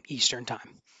 p.m. Eastern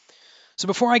time. So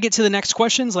before I get to the next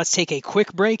questions, let's take a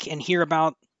quick break and hear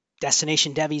about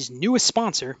Destination Devi's newest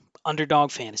sponsor, Underdog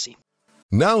Fantasy.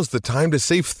 Now's the time to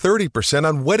save 30%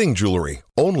 on wedding jewelry,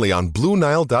 only on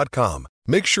BlueNile.com.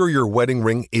 Make sure your wedding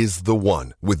ring is the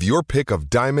one with your pick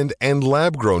of diamond and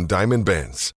lab-grown diamond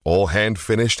bands, all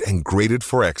hand-finished and graded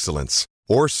for excellence.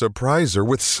 Or surprise her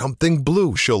with something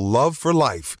blue she'll love for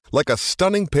life, like a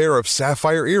stunning pair of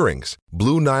sapphire earrings.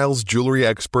 Blue Nile's jewelry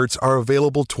experts are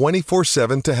available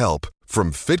 24/7 to help,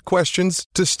 from fit questions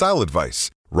to style advice.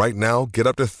 Right now, get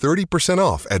up to 30%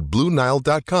 off at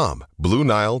BlueNile.com.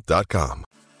 BlueNile.com.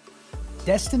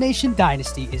 Destination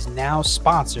Dynasty is now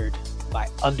sponsored by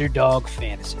Underdog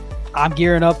Fantasy. I'm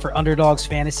gearing up for Underdog's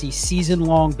Fantasy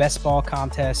season-long best ball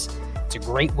contest. It's a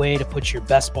great way to put your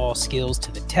best ball skills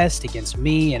to the test against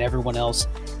me and everyone else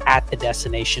at the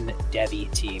Destination Devi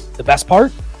team. The best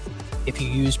part? If you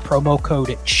use promo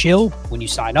code CHILL when you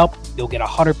sign up, you'll get a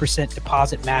 100%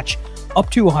 deposit match up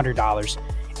to $100.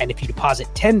 And if you deposit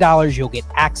 $10, you'll get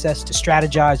access to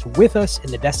strategize with us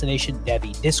in the Destination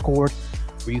Devi Discord,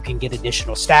 where you can get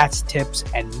additional stats, tips,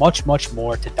 and much, much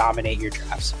more to dominate your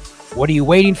drafts. What are you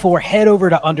waiting for? Head over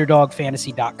to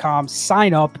UnderdogFantasy.com,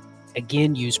 sign up.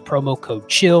 Again, use promo code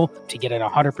CHILL to get an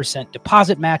 100%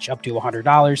 deposit match up to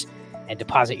 $100, and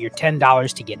deposit your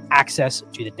 $10 to get access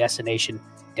to the Destination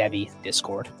Devi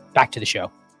Discord. Back to the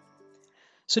show.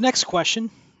 So next question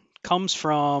comes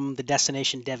from the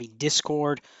Destination Devi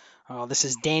Discord. This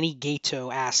is Danny Gato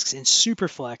asks, in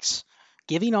Superflex,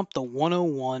 giving up the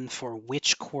 101 for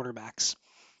which quarterbacks?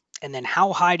 And then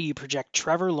how high do you project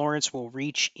Trevor Lawrence will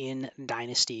reach in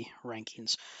Dynasty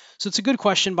rankings? So it's a good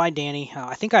question by Danny.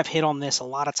 I think I've hit on this a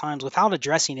lot of times without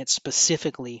addressing it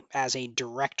specifically as a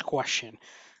direct question.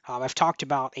 I've talked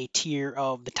about a tier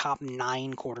of the top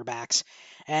 9 quarterbacks,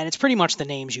 and it's pretty much the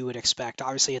names you would expect.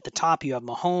 Obviously, at the top, you have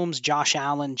Mahomes, Josh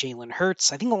Allen, Jalen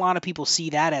Hurts. I think a lot of people see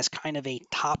that as kind of a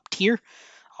top tier.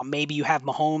 Maybe you have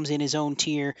Mahomes in his own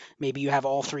tier. Maybe you have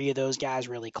all three of those guys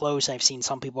really close. I've seen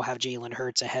some people have Jalen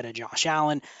Hurts ahead of Josh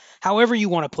Allen. However you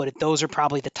want to put it, those are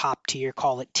probably the top tier.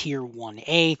 Call it tier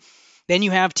 1A. Then you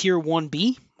have tier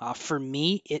 1B. For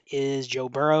me, it is Joe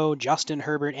Burrow, Justin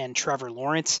Herbert, and Trevor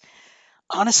Lawrence.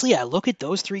 Honestly, I look at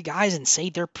those three guys and say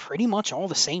they're pretty much all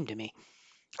the same to me.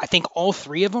 I think all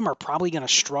three of them are probably going to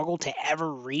struggle to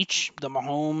ever reach the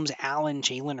Mahomes, Allen,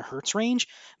 Jalen Hurts range.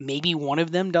 Maybe one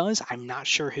of them does. I'm not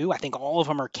sure who. I think all of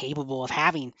them are capable of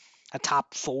having a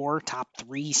top 4, top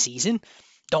 3 season.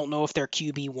 Don't know if they're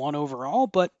QB1 overall,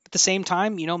 but at the same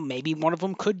time, maybe one of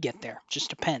them could get there. Just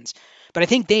depends. But I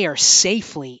think they are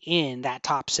safely in that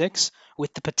top 6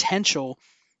 with the potential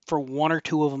for one or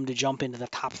two of them to jump into the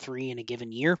top 3 in a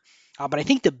given year. But I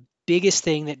think the biggest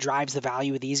thing that drives the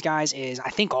value of these guys is I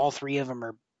think all three of them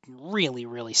are really,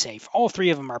 really safe. All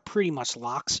three of them are pretty much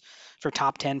locks for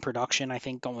top 10 production, I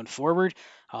think, going forward.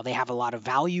 They have a lot of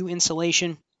value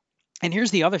insulation. And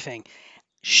here's the other thing.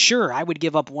 Sure, I would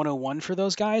give up 101 for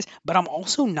those guys, but I'm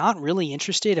also not really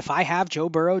interested if I have Joe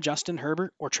Burrow, Justin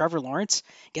Herbert, or Trevor Lawrence.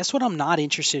 Guess what I'm not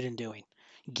interested in doing?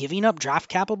 Giving up draft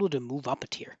capital to move up a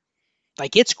tier.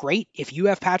 Like, it's great if you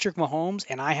have Patrick Mahomes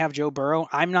and I have Joe Burrow.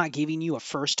 I'm not giving you a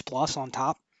first plus on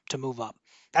top to move up.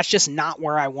 That's just not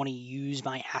where I want to use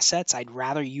my assets. I'd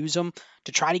rather use them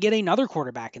to try to get another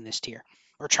quarterback in this tier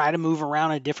or try to move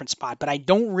around a different spot. But I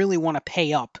don't really want to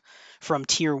pay up from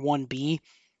tier 1B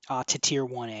to tier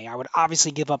 1A. I would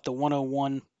obviously give up the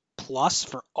 101 plus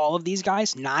for all of these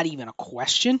guys, not even a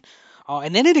question.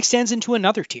 And then it extends into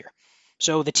another tier.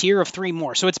 So the tier of 3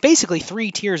 more. So it's basically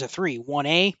 3 tiers of 3,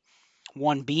 1A,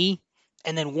 1B,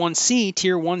 and then 1C.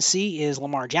 Tier 1C is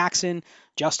Lamar Jackson,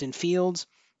 Justin Fields,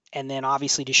 and then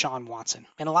obviously Deshaun Watson.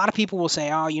 And a lot of people will say,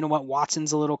 oh, you know what,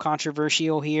 Watson's a little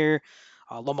controversial here.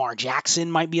 Lamar Jackson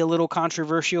might be a little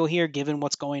controversial here given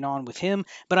what's going on with him.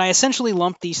 But I essentially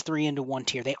lumped these 3 into one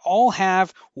tier. They all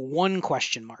have one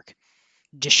question mark.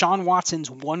 Deshaun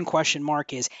Watson's one question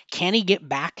mark is, can he get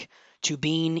back to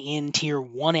being in tier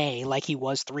 1A like he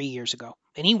was 3 years ago?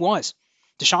 And he was.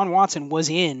 Deshaun Watson was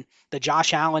in the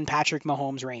Josh Allen, Patrick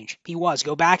Mahomes range. He was.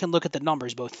 Go back and look at the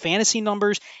numbers, both fantasy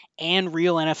numbers and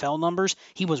real NFL numbers.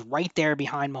 He was right there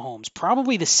behind Mahomes.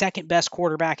 Probably the second best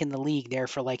quarterback in the league there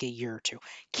for like a year or two.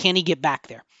 Can he get back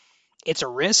there? It's a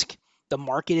risk. The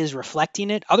market is reflecting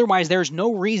it. Otherwise, there's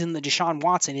no reason that Deshaun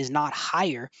Watson is not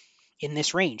higher in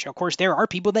this range. Of course, there are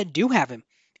people that do have him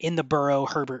in the Burrow,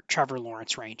 Herbert, Trevor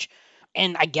Lawrence range.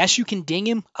 And I guess you can ding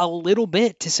him a little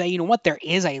bit to say, you know what, there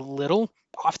is a little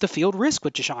off the field risk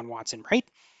with Deshaun Watson, right?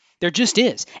 There just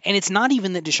is. And it's not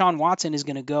even that Deshaun Watson is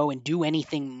going to go and do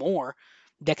anything more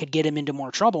that could get him into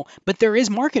more trouble, but there is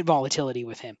market volatility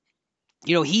with him.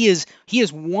 He is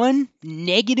one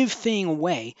negative thing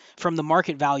away from the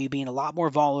market value being a lot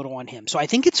more volatile on him. So I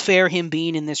think it's fair him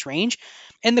being in this range.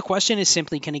 And the question is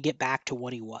simply, can he get back to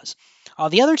what he was?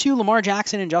 The other two, Lamar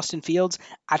Jackson and Justin Fields,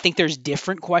 I think there's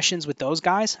different questions with those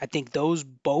guys. I think those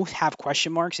both have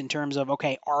question marks in terms of,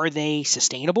 okay, are they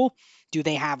sustainable? Do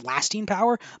they have lasting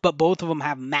power? But both of them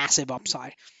have massive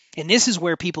upside. And this is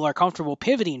where people are comfortable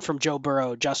pivoting from Joe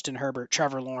Burrow, Justin Herbert,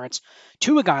 Trevor Lawrence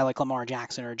to a guy like Lamar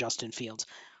Jackson or Justin Fields.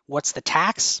 What's the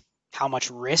tax? How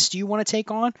much risk do you want to take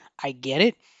on? I get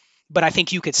it. But I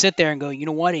think you could sit there and go, you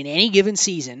know what, in any given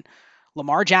season,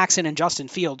 Lamar Jackson and Justin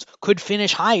Fields could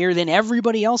finish higher than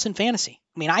everybody else in fantasy.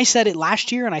 I mean, I said it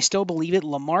last year and I still believe it.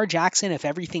 Lamar Jackson, if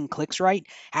everything clicks right,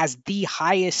 has the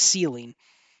highest ceiling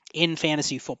in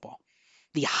fantasy football.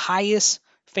 The highest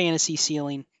fantasy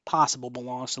ceiling possible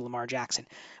belongs to Lamar Jackson.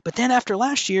 But then after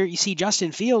last year, you see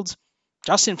Justin Fields.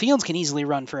 Justin Fields can easily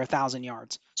run for 1,000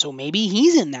 yards. So maybe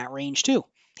he's in that range too.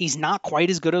 He's not quite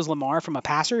as good as Lamar from a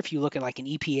passer if you look at like an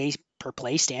EPA per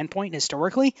play standpoint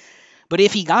historically. But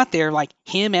if he got there, like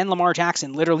him and Lamar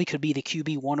Jackson literally could be the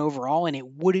QB1 overall, and it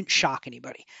wouldn't shock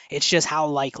anybody. It's just how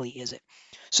likely is it?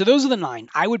 So those are the 9.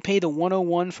 I would pay the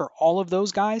 101 for all of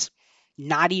those guys.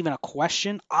 Not even a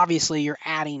question. Obviously, you're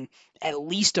adding at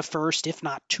least a first, if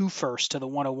not 2 firsts to the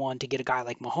 101 to get a guy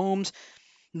like Mahomes.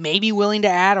 Maybe willing to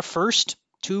add a first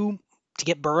to to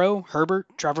get Burrow, Herbert,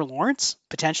 Trevor Lawrence,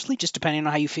 potentially, just depending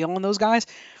on how you feel on those guys.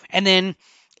 And then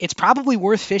it's probably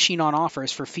worth fishing on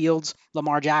offers for Fields,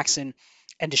 Lamar Jackson,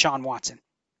 and Deshaun Watson.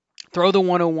 Throw the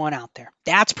 101 out there.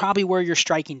 That's probably where your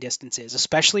striking distance is,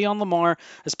 especially on Lamar,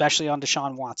 especially on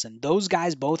Deshaun Watson. Those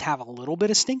guys both have a little bit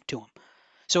of stink to them.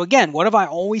 So again, what have I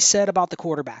always said about the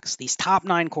quarterbacks, these top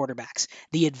 9 quarterbacks?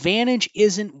 The advantage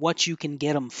isn't what you can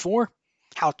get them for,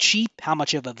 how cheap, how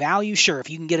much of a value. Sure, if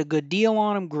you can get a good deal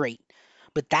on them, great.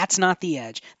 But that's not the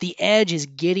edge. The edge is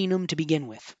getting them to begin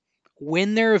with.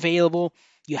 When they're available,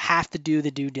 you have to do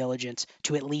the due diligence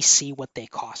to at least see what they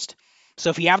cost. So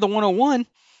if you have the 101,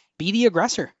 be the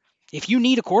aggressor. If you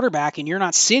need a quarterback and you're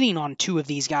not sitting on 2 of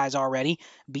these guys already,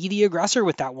 be the aggressor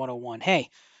with that 101. Hey,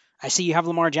 I see you have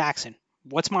Lamar Jackson.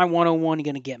 What's my 101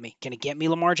 going to get me? Can it get me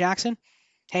Lamar Jackson?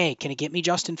 Hey, can it get me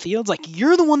Justin Fields? Like,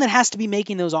 you're the one that has to be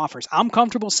making those offers. I'm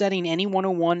comfortable setting any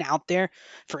 101 out there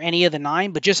for any of the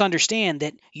 9, but just understand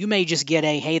that you may just get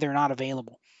hey, they're not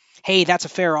available. Hey, that's a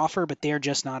fair offer, but they're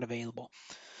just not available.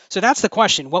 So that's the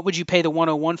question. What would you pay the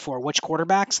 101 for? Which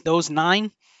quarterbacks? Those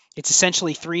 9? It's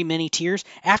essentially 3 mini tiers.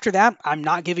 After that, I'm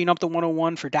not giving up the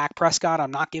 101 for Dak Prescott.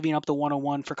 I'm not giving up the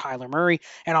 101 for Kyler Murray.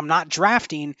 And I'm not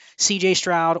drafting CJ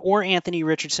Stroud or Anthony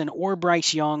Richardson or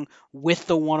Bryce Young with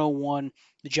the 101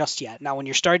 just yet. Now, when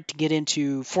you're starting to get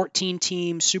into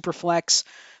 14-team Superflex,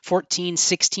 14,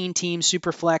 16-team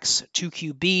Superflex,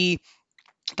 2QB,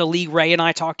 the league Ray and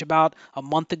I talked about a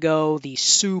month ago, the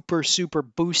super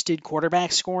boosted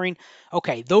quarterback scoring.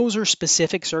 Okay, those are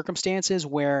specific circumstances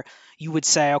where you would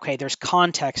say, okay, there's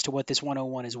context to what this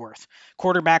 101 is worth.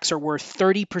 Quarterbacks are worth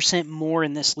 30% more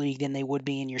in this league than they would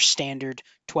be in your standard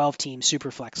 12-team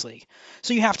Superflex league.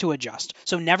 So you have to adjust.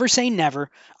 So never say never.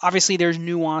 Obviously, there's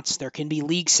nuance. There can be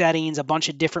league settings, a bunch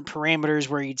of different parameters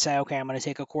where you'd say, okay, I'm going to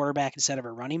take a quarterback instead of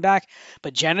a running back.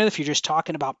 But generally, if you're just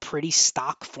talking about pretty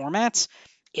stock formats,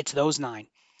 it's those 9.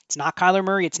 It's not Kyler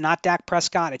Murray. It's not Dak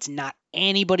Prescott. It's not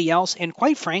anybody else. And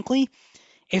quite frankly,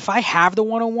 if I have the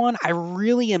 101, I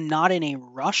really am not in a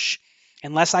rush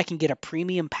unless I can get a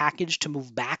premium package to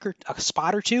move back or a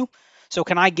spot or 2. So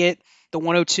can I get the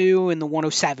 102 and the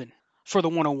 107 for the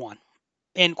 101?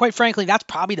 And quite frankly, that's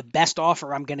probably the best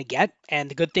offer I'm going to get.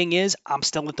 And the good thing is I'm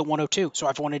still at the 102. So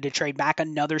if I wanted to trade back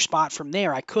another spot from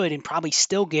there, I could and probably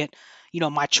still get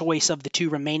my choice of the 2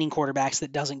 remaining quarterbacks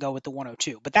that doesn't go with the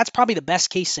 102. But that's probably the best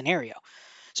case scenario.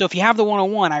 So if you have the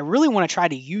 101, I really want to try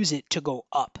to use it to go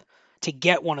up to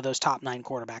get one of those top 9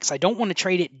 quarterbacks. I don't want to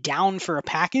trade it down for a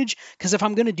package because if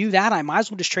I'm going to do that, I might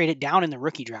as well just trade it down in the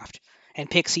rookie draft and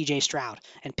pick CJ Stroud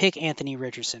and pick Anthony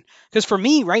Richardson. Because for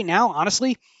me right now,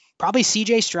 honestly, probably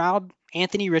CJ Stroud,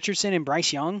 Anthony Richardson, and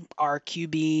Bryce Young are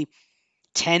QB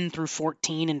 10 through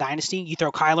 14 in Dynasty. You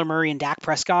throw Kyler Murray and Dak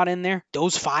Prescott in there.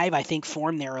 Those 5, I think,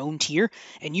 form their own tier.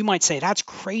 And you might say, that's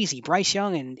crazy. Bryce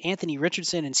Young and Anthony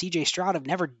Richardson and CJ Stroud have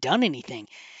never done anything.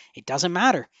 It doesn't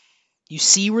matter. You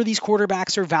see where these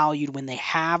quarterbacks are valued when they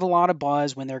have a lot of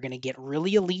buzz, when they're going to get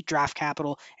really elite draft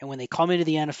capital, and when they come into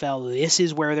the NFL, this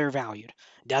is where they're valued.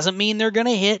 Doesn't mean they're going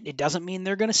to hit. It doesn't mean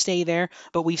they're going to stay there,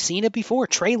 but we've seen it before.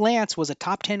 Trey Lance was a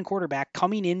top 10 quarterback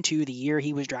coming into the year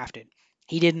he was drafted.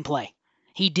 He didn't play.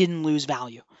 He didn't lose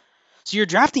value. So you're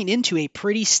drafting into a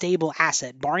pretty stable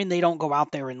asset, barring they don't go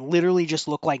out there and literally just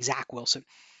look like Zach Wilson.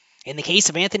 In the case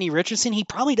of Anthony Richardson, he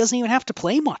probably doesn't even have to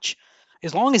play much.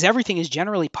 As long as everything is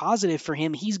generally positive for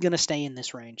him, he's going to stay in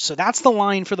this range. So that's the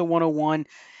line for the 101.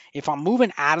 If I'm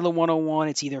moving out of the 101,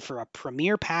 it's either for a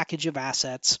premier package of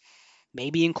assets,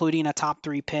 maybe including a top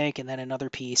 3 pick and then another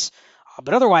piece.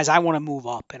 But otherwise, I want to move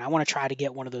up, and I want to try to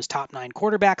get one of those top 9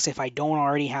 quarterbacks if I don't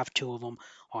already have 2 of them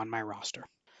on my roster.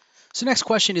 So next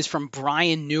question is from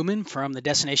Brian Newman from the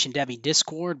Destination Devy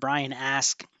Discord. Brian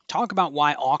asks, talk about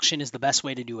why auction is the best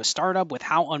way to do a startup with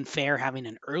how unfair having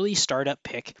an early startup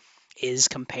pick is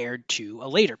compared to a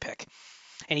later pick.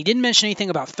 And he didn't mention anything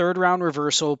about 3rd round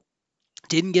reversal,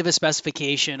 didn't give a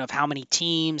specification of how many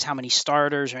teams, how many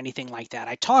starters, or anything like that.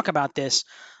 I talk about this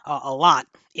a lot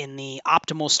in the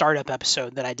optimal startup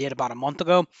episode that I did about a month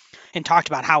ago and talked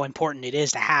about how important it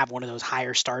is to have one of those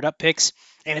higher startup picks.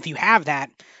 And if you have that,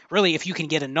 really, if you can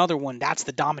get another one, that's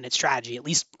the dominant strategy. At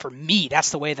least for me,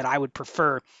 that's the way that I would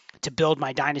prefer to build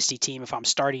my dynasty team if I'm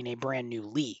starting a brand new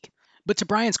league. But to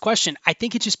Brian's question, I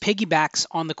think it just piggybacks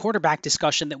on the quarterback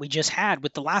discussion that we just had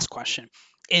with the last question.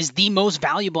 Is the most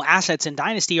valuable assets in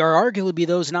Dynasty are arguably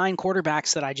those 9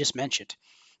 quarterbacks that I just mentioned.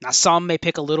 Now, some may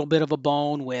pick a little bit of a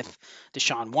bone with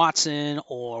Deshaun Watson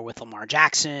or with Lamar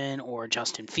Jackson or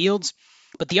Justin Fields,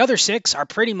 but the other 6 are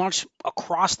pretty much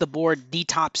across the board the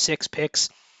top 6 picks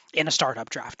in a startup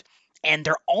draft. And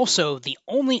they're also the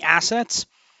only assets,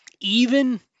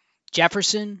 even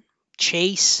Jefferson,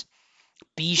 Chase,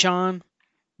 Bijan,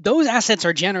 those assets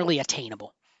are generally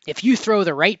attainable. If you throw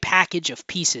the right package of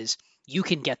pieces, you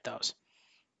can get those.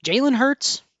 Jalen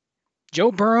Hurts,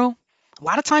 Joe Burrow, a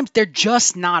lot of times they're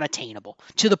just not attainable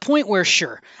to the point where,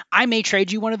 sure, I may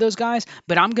trade you one of those guys,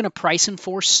 but I'm going to price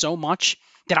enforce so much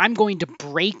that I'm going to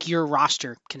break your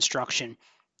roster construction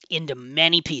into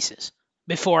many pieces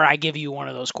before I give you one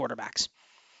of those quarterbacks.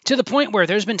 To the point where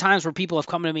there's been times where people have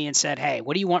come to me and said, hey,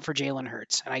 what do you want for Jalen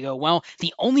Hurts? And I go, well,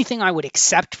 the only thing I would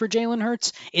accept for Jalen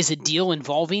Hurts is a deal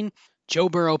involving Joe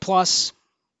Burrow plus,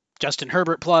 Justin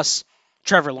Herbert plus,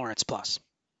 Trevor Lawrence plus.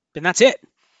 And that's it.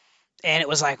 And it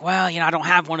was like, well, I don't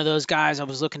have one of those guys. I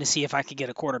was looking to see if I could get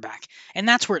a quarterback. And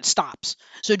that's where it stops.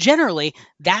 So generally,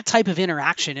 that type of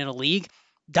interaction in a league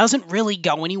doesn't really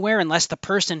go anywhere unless the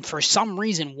person, for some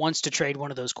reason, wants to trade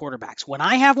one of those quarterbacks. When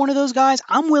I have one of those guys,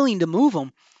 I'm willing to move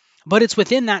them, but it's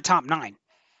within that top 9.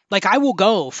 Like, I will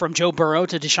go from Joe Burrow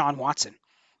to Deshaun Watson.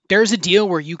 There's a deal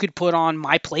where you could put on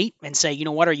my plate and say, you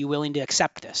know what, are you willing to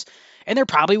accept this? And there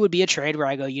probably would be a trade where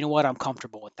I go, you know what, I'm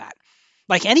comfortable with that.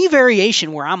 Like, any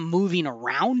variation where I'm moving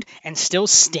around and still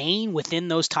staying within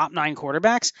those top 9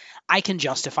 quarterbacks, I can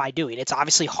justify doing. It's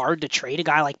obviously hard to trade a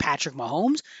guy like Patrick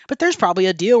Mahomes, but there's probably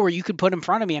a deal where you could put in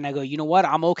front of me and I go, you know what,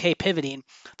 I'm okay pivoting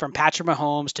from Patrick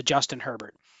Mahomes to Justin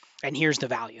Herbert. And here's the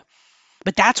value.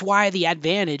 But that's why the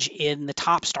advantage in the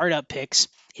top startup picks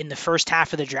in the first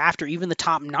half of the draft or even the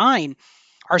top 9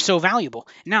 are so valuable.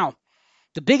 Now,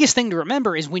 the biggest thing to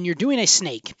remember is when you're doing a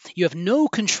snake, you have no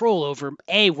control over,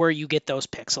 where you get those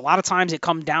picks. A lot of times it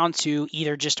comes down to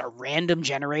either just a random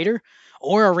generator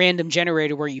or a random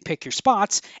generator where you pick your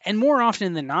spots. And more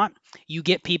often than not, you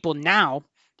get people now,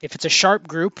 if it's a sharp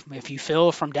group, if you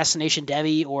fill from Destination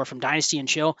Devy or from Dynasty and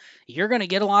Chill, you're going to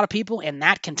get a lot of people. And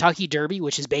that Kentucky Derby,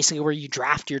 which is basically where you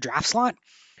draft your draft slot,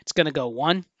 it's going to go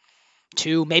 1,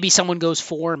 2, maybe someone goes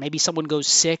 4, maybe someone goes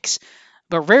 6.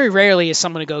 But very rarely is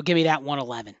someone to go, give me that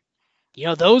 111.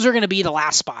 Those are going to be the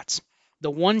last spots. The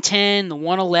 110, the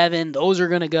 111, those are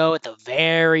going to go at the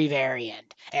very, very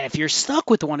end. And if you're stuck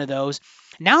with one of those,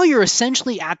 now you're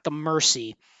essentially at the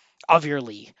mercy of your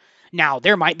league. Now,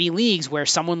 there might be leagues where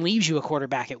someone leaves you a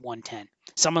quarterback at 110.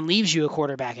 Someone leaves you a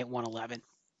quarterback at 111.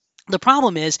 The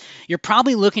problem is you're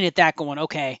probably looking at that going,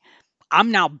 okay,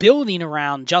 I'm now building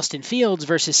around Justin Fields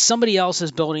versus somebody else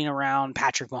is building around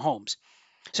Patrick Mahomes.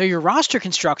 So your roster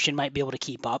construction might be able to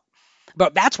keep up,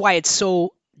 but that's why it's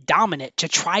so dominant to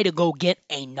try to go get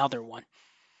another one.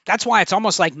 That's why it's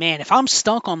almost like, man, if I'm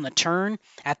stuck on the turn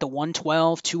at the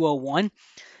 112, 201,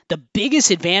 the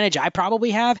biggest advantage I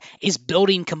probably have is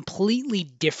building completely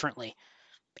differently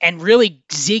and really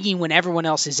zigging when everyone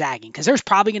else is zagging. Because there's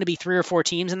probably going to be 3 or 4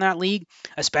 teams in that league,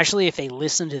 especially if they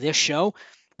listen to this show,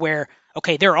 where,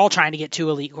 okay, they're all trying to get 2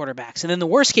 elite quarterbacks. And then the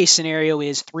worst case scenario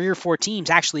is 3 or 4 teams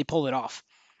actually pull it off.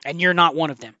 And you're not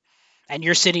one of them. And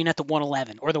you're sitting at the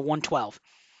 111 or the 112.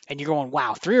 And you're going,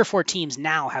 wow, 3 or 4 teams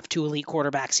now have 2 elite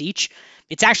quarterbacks each.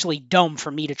 It's actually dumb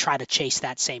for me to try to chase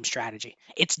that same strategy.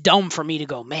 It's dumb for me to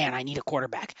go, man, I need a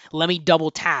quarterback. Let me double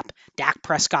tap Dak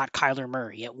Prescott, Kyler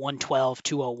Murray at 112,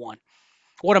 201.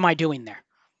 What am I doing there?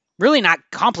 Really not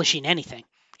accomplishing anything.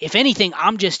 If anything,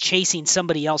 I'm just chasing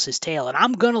somebody else's tail. And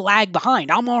I'm going to lag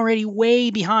behind. I'm already way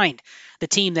behind the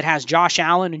team that has Josh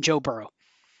Allen and Joe Burrow.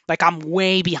 Like, I'm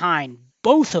way behind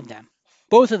both of them,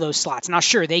 both of those slots. Now,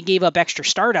 sure, they gave up extra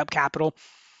startup capital,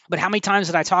 but how many times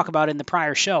did I talk about in the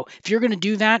prior show? If you're going to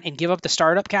do that and give up the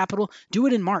startup capital, do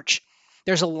it in March.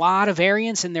 There's a lot of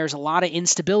variance and there's a lot of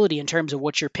instability in terms of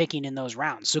what you're picking in those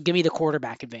rounds. So give me the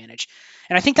quarterback advantage.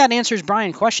 And I think that answers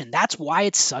Brian's question. That's why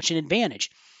it's such an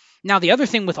advantage. Now, the other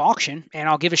thing with auction, and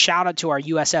I'll give a shout out to our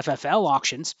USFFL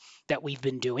auctions that we've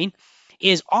been doing,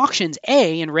 is auctions,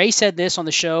 and Ray said this on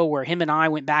the show where him and I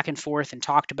went back and forth and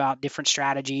talked about different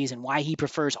strategies and why he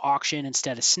prefers auction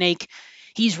instead of snake.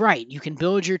 He's right. You can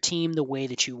build your team the way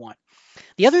that you want.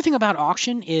 The other thing about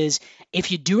auction is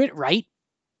if you do it right,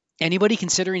 anybody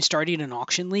considering starting an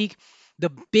auction league,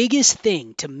 the biggest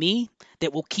thing to me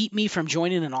that will keep me from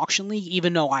joining an auction league,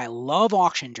 even though I love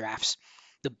auction drafts,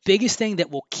 the biggest thing that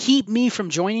will keep me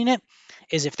from joining it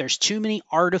is if there's too many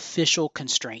artificial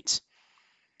constraints.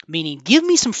 Meaning, give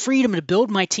me some freedom to build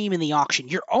my team in the auction.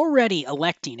 You're already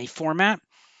electing a format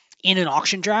in an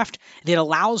auction draft that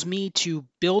allows me to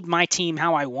build my team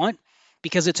how I want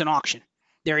because it's an auction.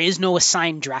 There is no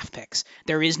assigned draft picks.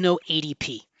 There is no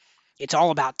ADP. It's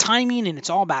all about timing and it's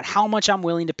all about how much I'm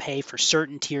willing to pay for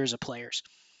certain tiers of players.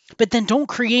 But then don't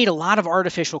create a lot of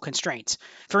artificial constraints.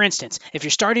 For instance, if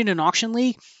you're starting an auction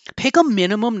league, pick a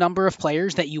minimum number of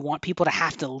players that you want people to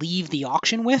have to leave the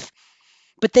auction with,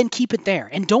 but then keep it there.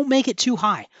 And don't make it too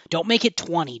high. Don't make it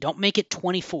 20. Don't make it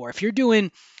 24. If you're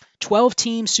doing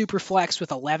 12-team super flex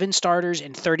with 11 starters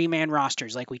and 30-man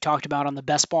rosters, like we talked about on the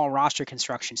Best Ball roster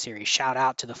construction series. Shout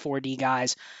out to the 4D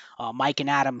guys, Mike and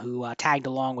Adam, who tagged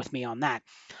along with me on that.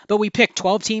 But we picked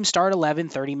 12-team start 11,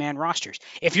 30-man rosters.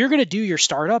 If you're going to do your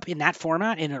startup in that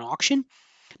format in an auction,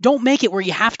 don't make it where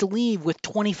you have to leave with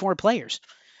 24 players.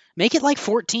 Make it like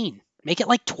 14. Make it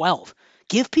like 12.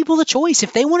 Give people the choice.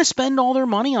 If they want to spend all their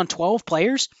money on 12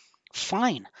 players,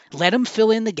 fine. Let them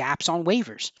fill in the gaps on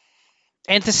waivers.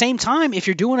 And at the same time, if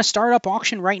you're doing a startup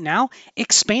auction right now,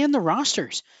 expand the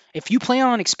rosters. If you plan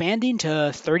on expanding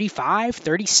to 35,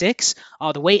 36,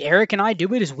 the way Eric and I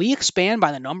do it is we expand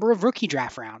by the number of rookie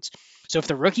draft rounds. So if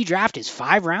the rookie draft is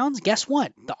 5 rounds, guess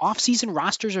what? The offseason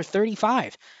rosters are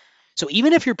 35. So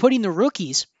even if you're putting the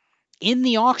rookies in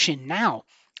the auction now,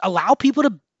 allow people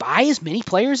to buy as many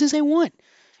players as they want.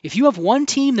 If you have one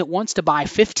team that wants to buy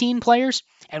 15 players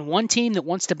and one team that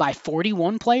wants to buy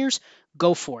 41 players,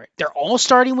 go for it. They're all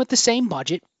starting with the same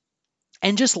budget,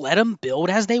 and just let them build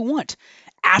as they want.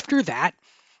 After that,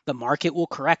 the market will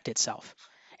correct itself.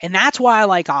 And that's why I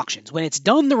like auctions. When it's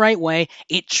done the right way,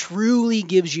 it truly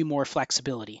gives you more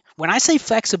flexibility. When I say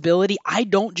flexibility, I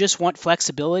don't just want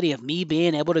flexibility of me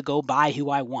being able to go buy who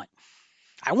I want.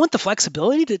 I want the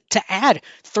flexibility to add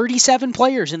 37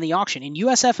 players in the auction. In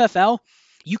USFFL,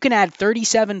 you can add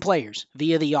 37 players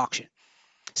via the auction.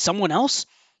 Someone else,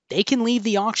 they can leave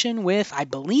the auction with, I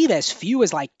believe, as few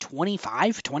as like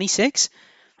 25, 26.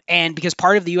 And because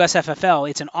part of the USFFL,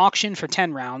 it's an auction for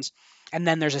 10 rounds, and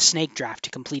then there's a snake draft to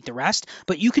complete the rest.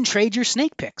 But you can trade your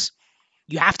snake picks.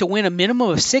 You have to win a minimum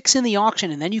of 6 in the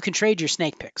auction, and then you can trade your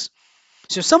snake picks.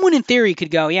 So someone in theory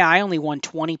could go, yeah, I only won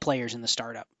 20 players in the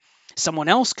startup. Someone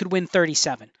else could win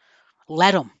 37.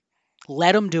 Let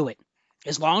them do it.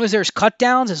 As long as there's cut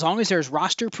downs, as long as there's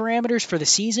roster parameters for the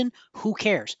season, who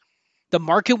cares? The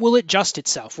market will adjust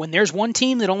itself. When there's one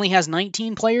team that only has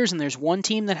 19 players and there's one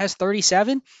team that has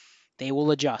 37, they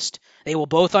will adjust. They will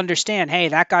both understand, hey,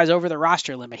 that guy's over the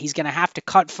roster limit. He's going to have to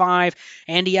cut 5,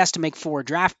 and he has to make 4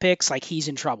 draft picks. Like, he's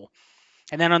in trouble.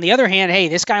 And then on the other hand, hey,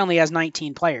 this guy only has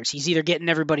 19 players. He's either getting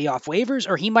everybody off waivers,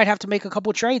 or he might have to make a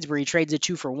couple trades where he trades a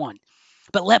 2 for 1.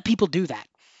 But let people do that.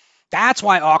 That's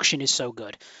why auction is so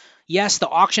good. Yes, the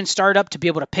auction startup to be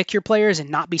able to pick your players and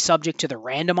not be subject to the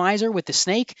randomizer with the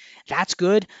snake, that's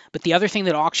good. But the other thing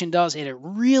that auction does, it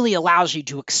really allows you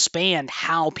to expand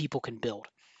how people can build.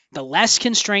 The less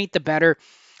constraint, the better.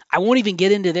 I won't even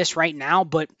get into this right now,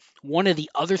 but one of the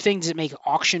other things that make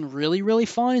auction really, really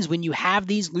fun is when you have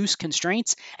these loose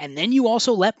constraints, and then you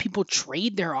also let people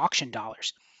trade their auction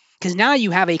dollars. Because now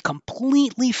you have a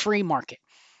completely free market.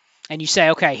 And you say,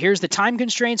 okay, here's the time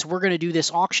constraints. We're going to do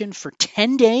this auction for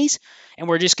 10 days, and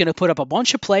we're just going to put up a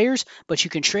bunch of players, but you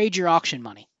can trade your auction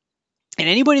money. And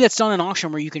anybody that's done an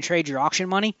auction where you can trade your auction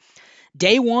money,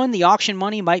 day one, the auction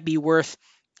money might be worth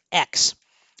X.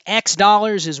 X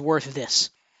dollars is worth this.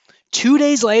 2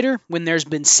 days later, when there's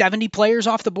been 70 players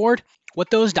off the board, what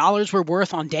those dollars were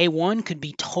worth on day one could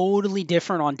be totally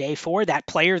different on day 4. That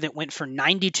player that went for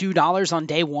 $92 on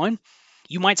day 1,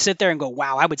 you might sit there and go,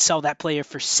 wow, I would sell that player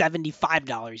for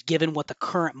 $75 given what the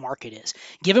current market is.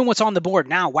 Given what's on the board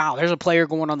now, wow, there's a player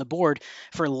going on the board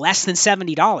for less than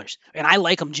 $70. And I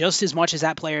like him just as much as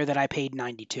that player that I paid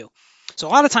 $92. So a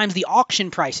lot of times the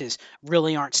auction prices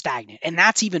really aren't stagnant. And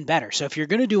that's even better. So if you're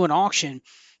going to do an auction,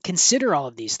 consider all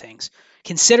of these things.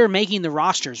 Consider making the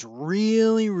rosters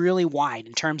really, really wide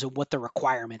in terms of what the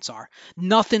requirements are.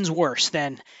 Nothing's worse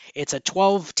than it's a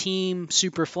 12-team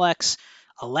super flex,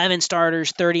 11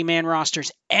 starters, 30-man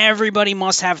rosters. Everybody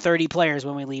must have 30 players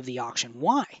when we leave the auction.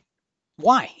 Why?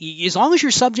 As long as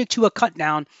you're subject to a cut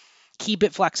down, keep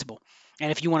it flexible.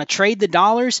 And if you want to trade the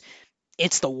dollars,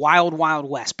 it's the wild, wild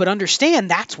west. But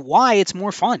understand that's why it's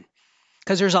more fun.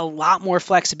 Because there's a lot more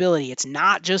flexibility. It's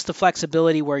not just the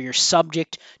flexibility where you're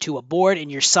subject to a board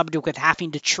and you're subject with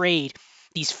having to trade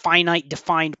these finite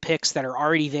defined picks that are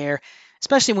already there,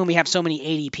 especially when we have so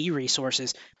many ADP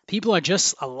resources. People are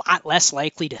just a lot less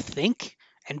likely to think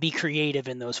and be creative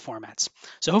in those formats.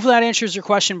 So hopefully that answers your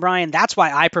question, Brian. That's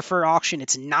why I prefer auction.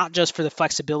 It's not just for the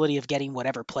flexibility of getting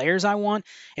whatever players I want.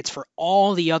 It's for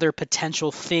all the other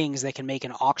potential things that can make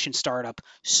an auction startup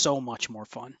so much more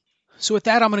fun. So with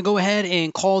that, I'm going to go ahead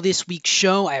and call this week's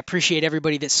show. I appreciate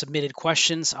everybody that submitted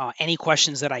questions. Any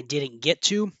questions that I didn't get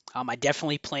to, I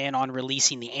definitely plan on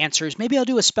releasing the answers. Maybe I'll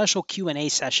do a special Q&A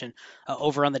session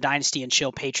over on the Dynasty and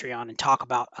Chill Patreon and talk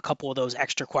about a couple of those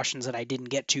extra questions that I didn't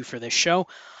get to for this show.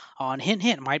 And hint,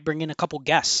 hint, might bring in a couple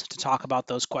guests to talk about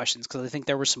those questions because I think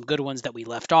there were some good ones that we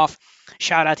left off.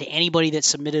 Shout out to anybody that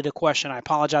submitted a question. I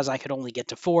apologize I could only get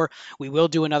to 4. We will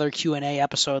do another Q&A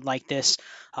episode like this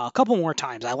a couple more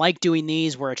times. I like doing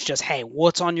these where it's just, hey,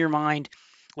 what's on your mind?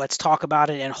 Let's talk about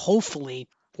it. And hopefully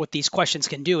what these questions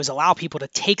can do is allow people to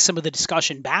take some of the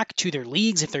discussion back to their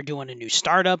leagues if they're doing a new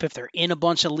startup, if they're in a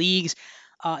bunch of leagues,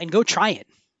 and go try it.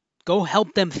 Go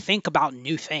help them think about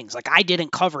new things. Like I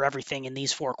didn't cover everything in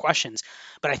these 4 questions,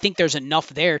 but I think there's enough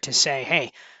there to say,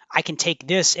 hey, I can take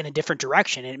this in a different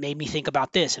direction. And it made me think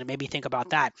about this and it made me think about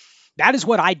that. That is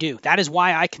what I do. That is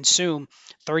why I consume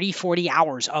 30, 40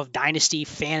 hours of Dynasty,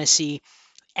 fantasy,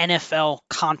 NFL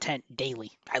content daily.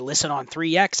 I listen on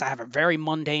 3X. I have a very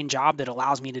mundane job that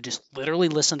allows me to just literally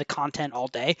listen to content all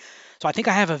day. So I think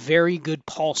I have a very good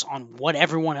pulse on what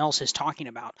everyone else is talking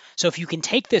about. So if you can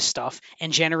take this stuff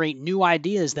and generate new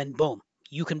ideas, then boom,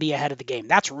 you can be ahead of the game.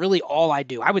 That's really all I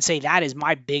do. I would say that is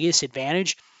my biggest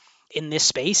advantage in this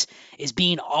space, is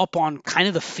being up on kind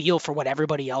of the feel for what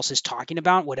everybody else is talking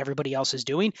about, what everybody else is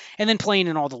doing, and then playing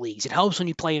in all the leagues. It helps when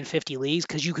you play in 50 leagues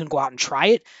because you can go out and try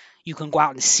it. You can go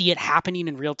out and see it happening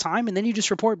in real time, and then you just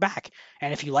report back.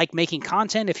 And if you like making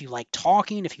content, if you like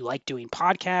talking, if you like doing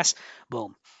podcasts,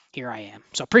 boom, here I am.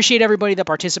 So appreciate everybody that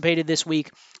participated this week.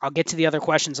 I'll get to the other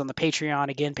questions on the Patreon.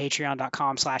 Again,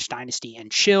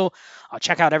 patreon.com/dynastyandchill. I'll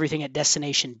check out everything at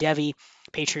Destination Devy,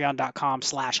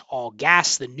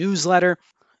 patreon.com/allgas, the newsletter,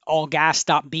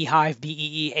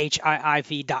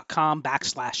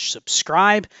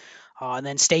 allgas.beehiiv.com/subscribe. And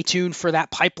then stay tuned for that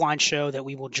pipeline show that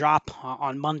we will drop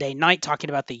on Monday night,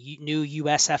 talking about the new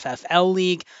USFFL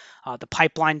League, the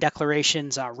pipeline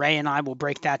declarations. Ray and I will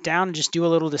break that down and just do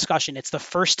a little discussion. It's the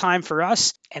first time for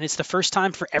us, and it's the first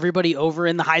time for everybody over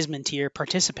in the Heisman tier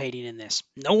participating in this.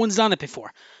 No one's done it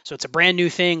before. So it's a brand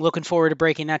new thing. Looking forward to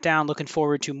breaking that down. Looking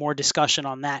forward to more discussion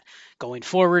on that going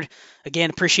forward. Again,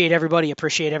 appreciate everybody.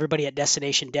 Appreciate everybody at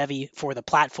Destination Devy for the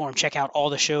platform. Check out all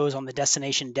the shows on the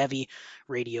Destination Devy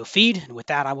radio feed. And with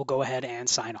that, I will go ahead and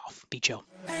sign off. Be chill.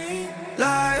 Only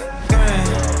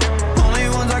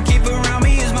ones I keep around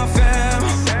me is my family.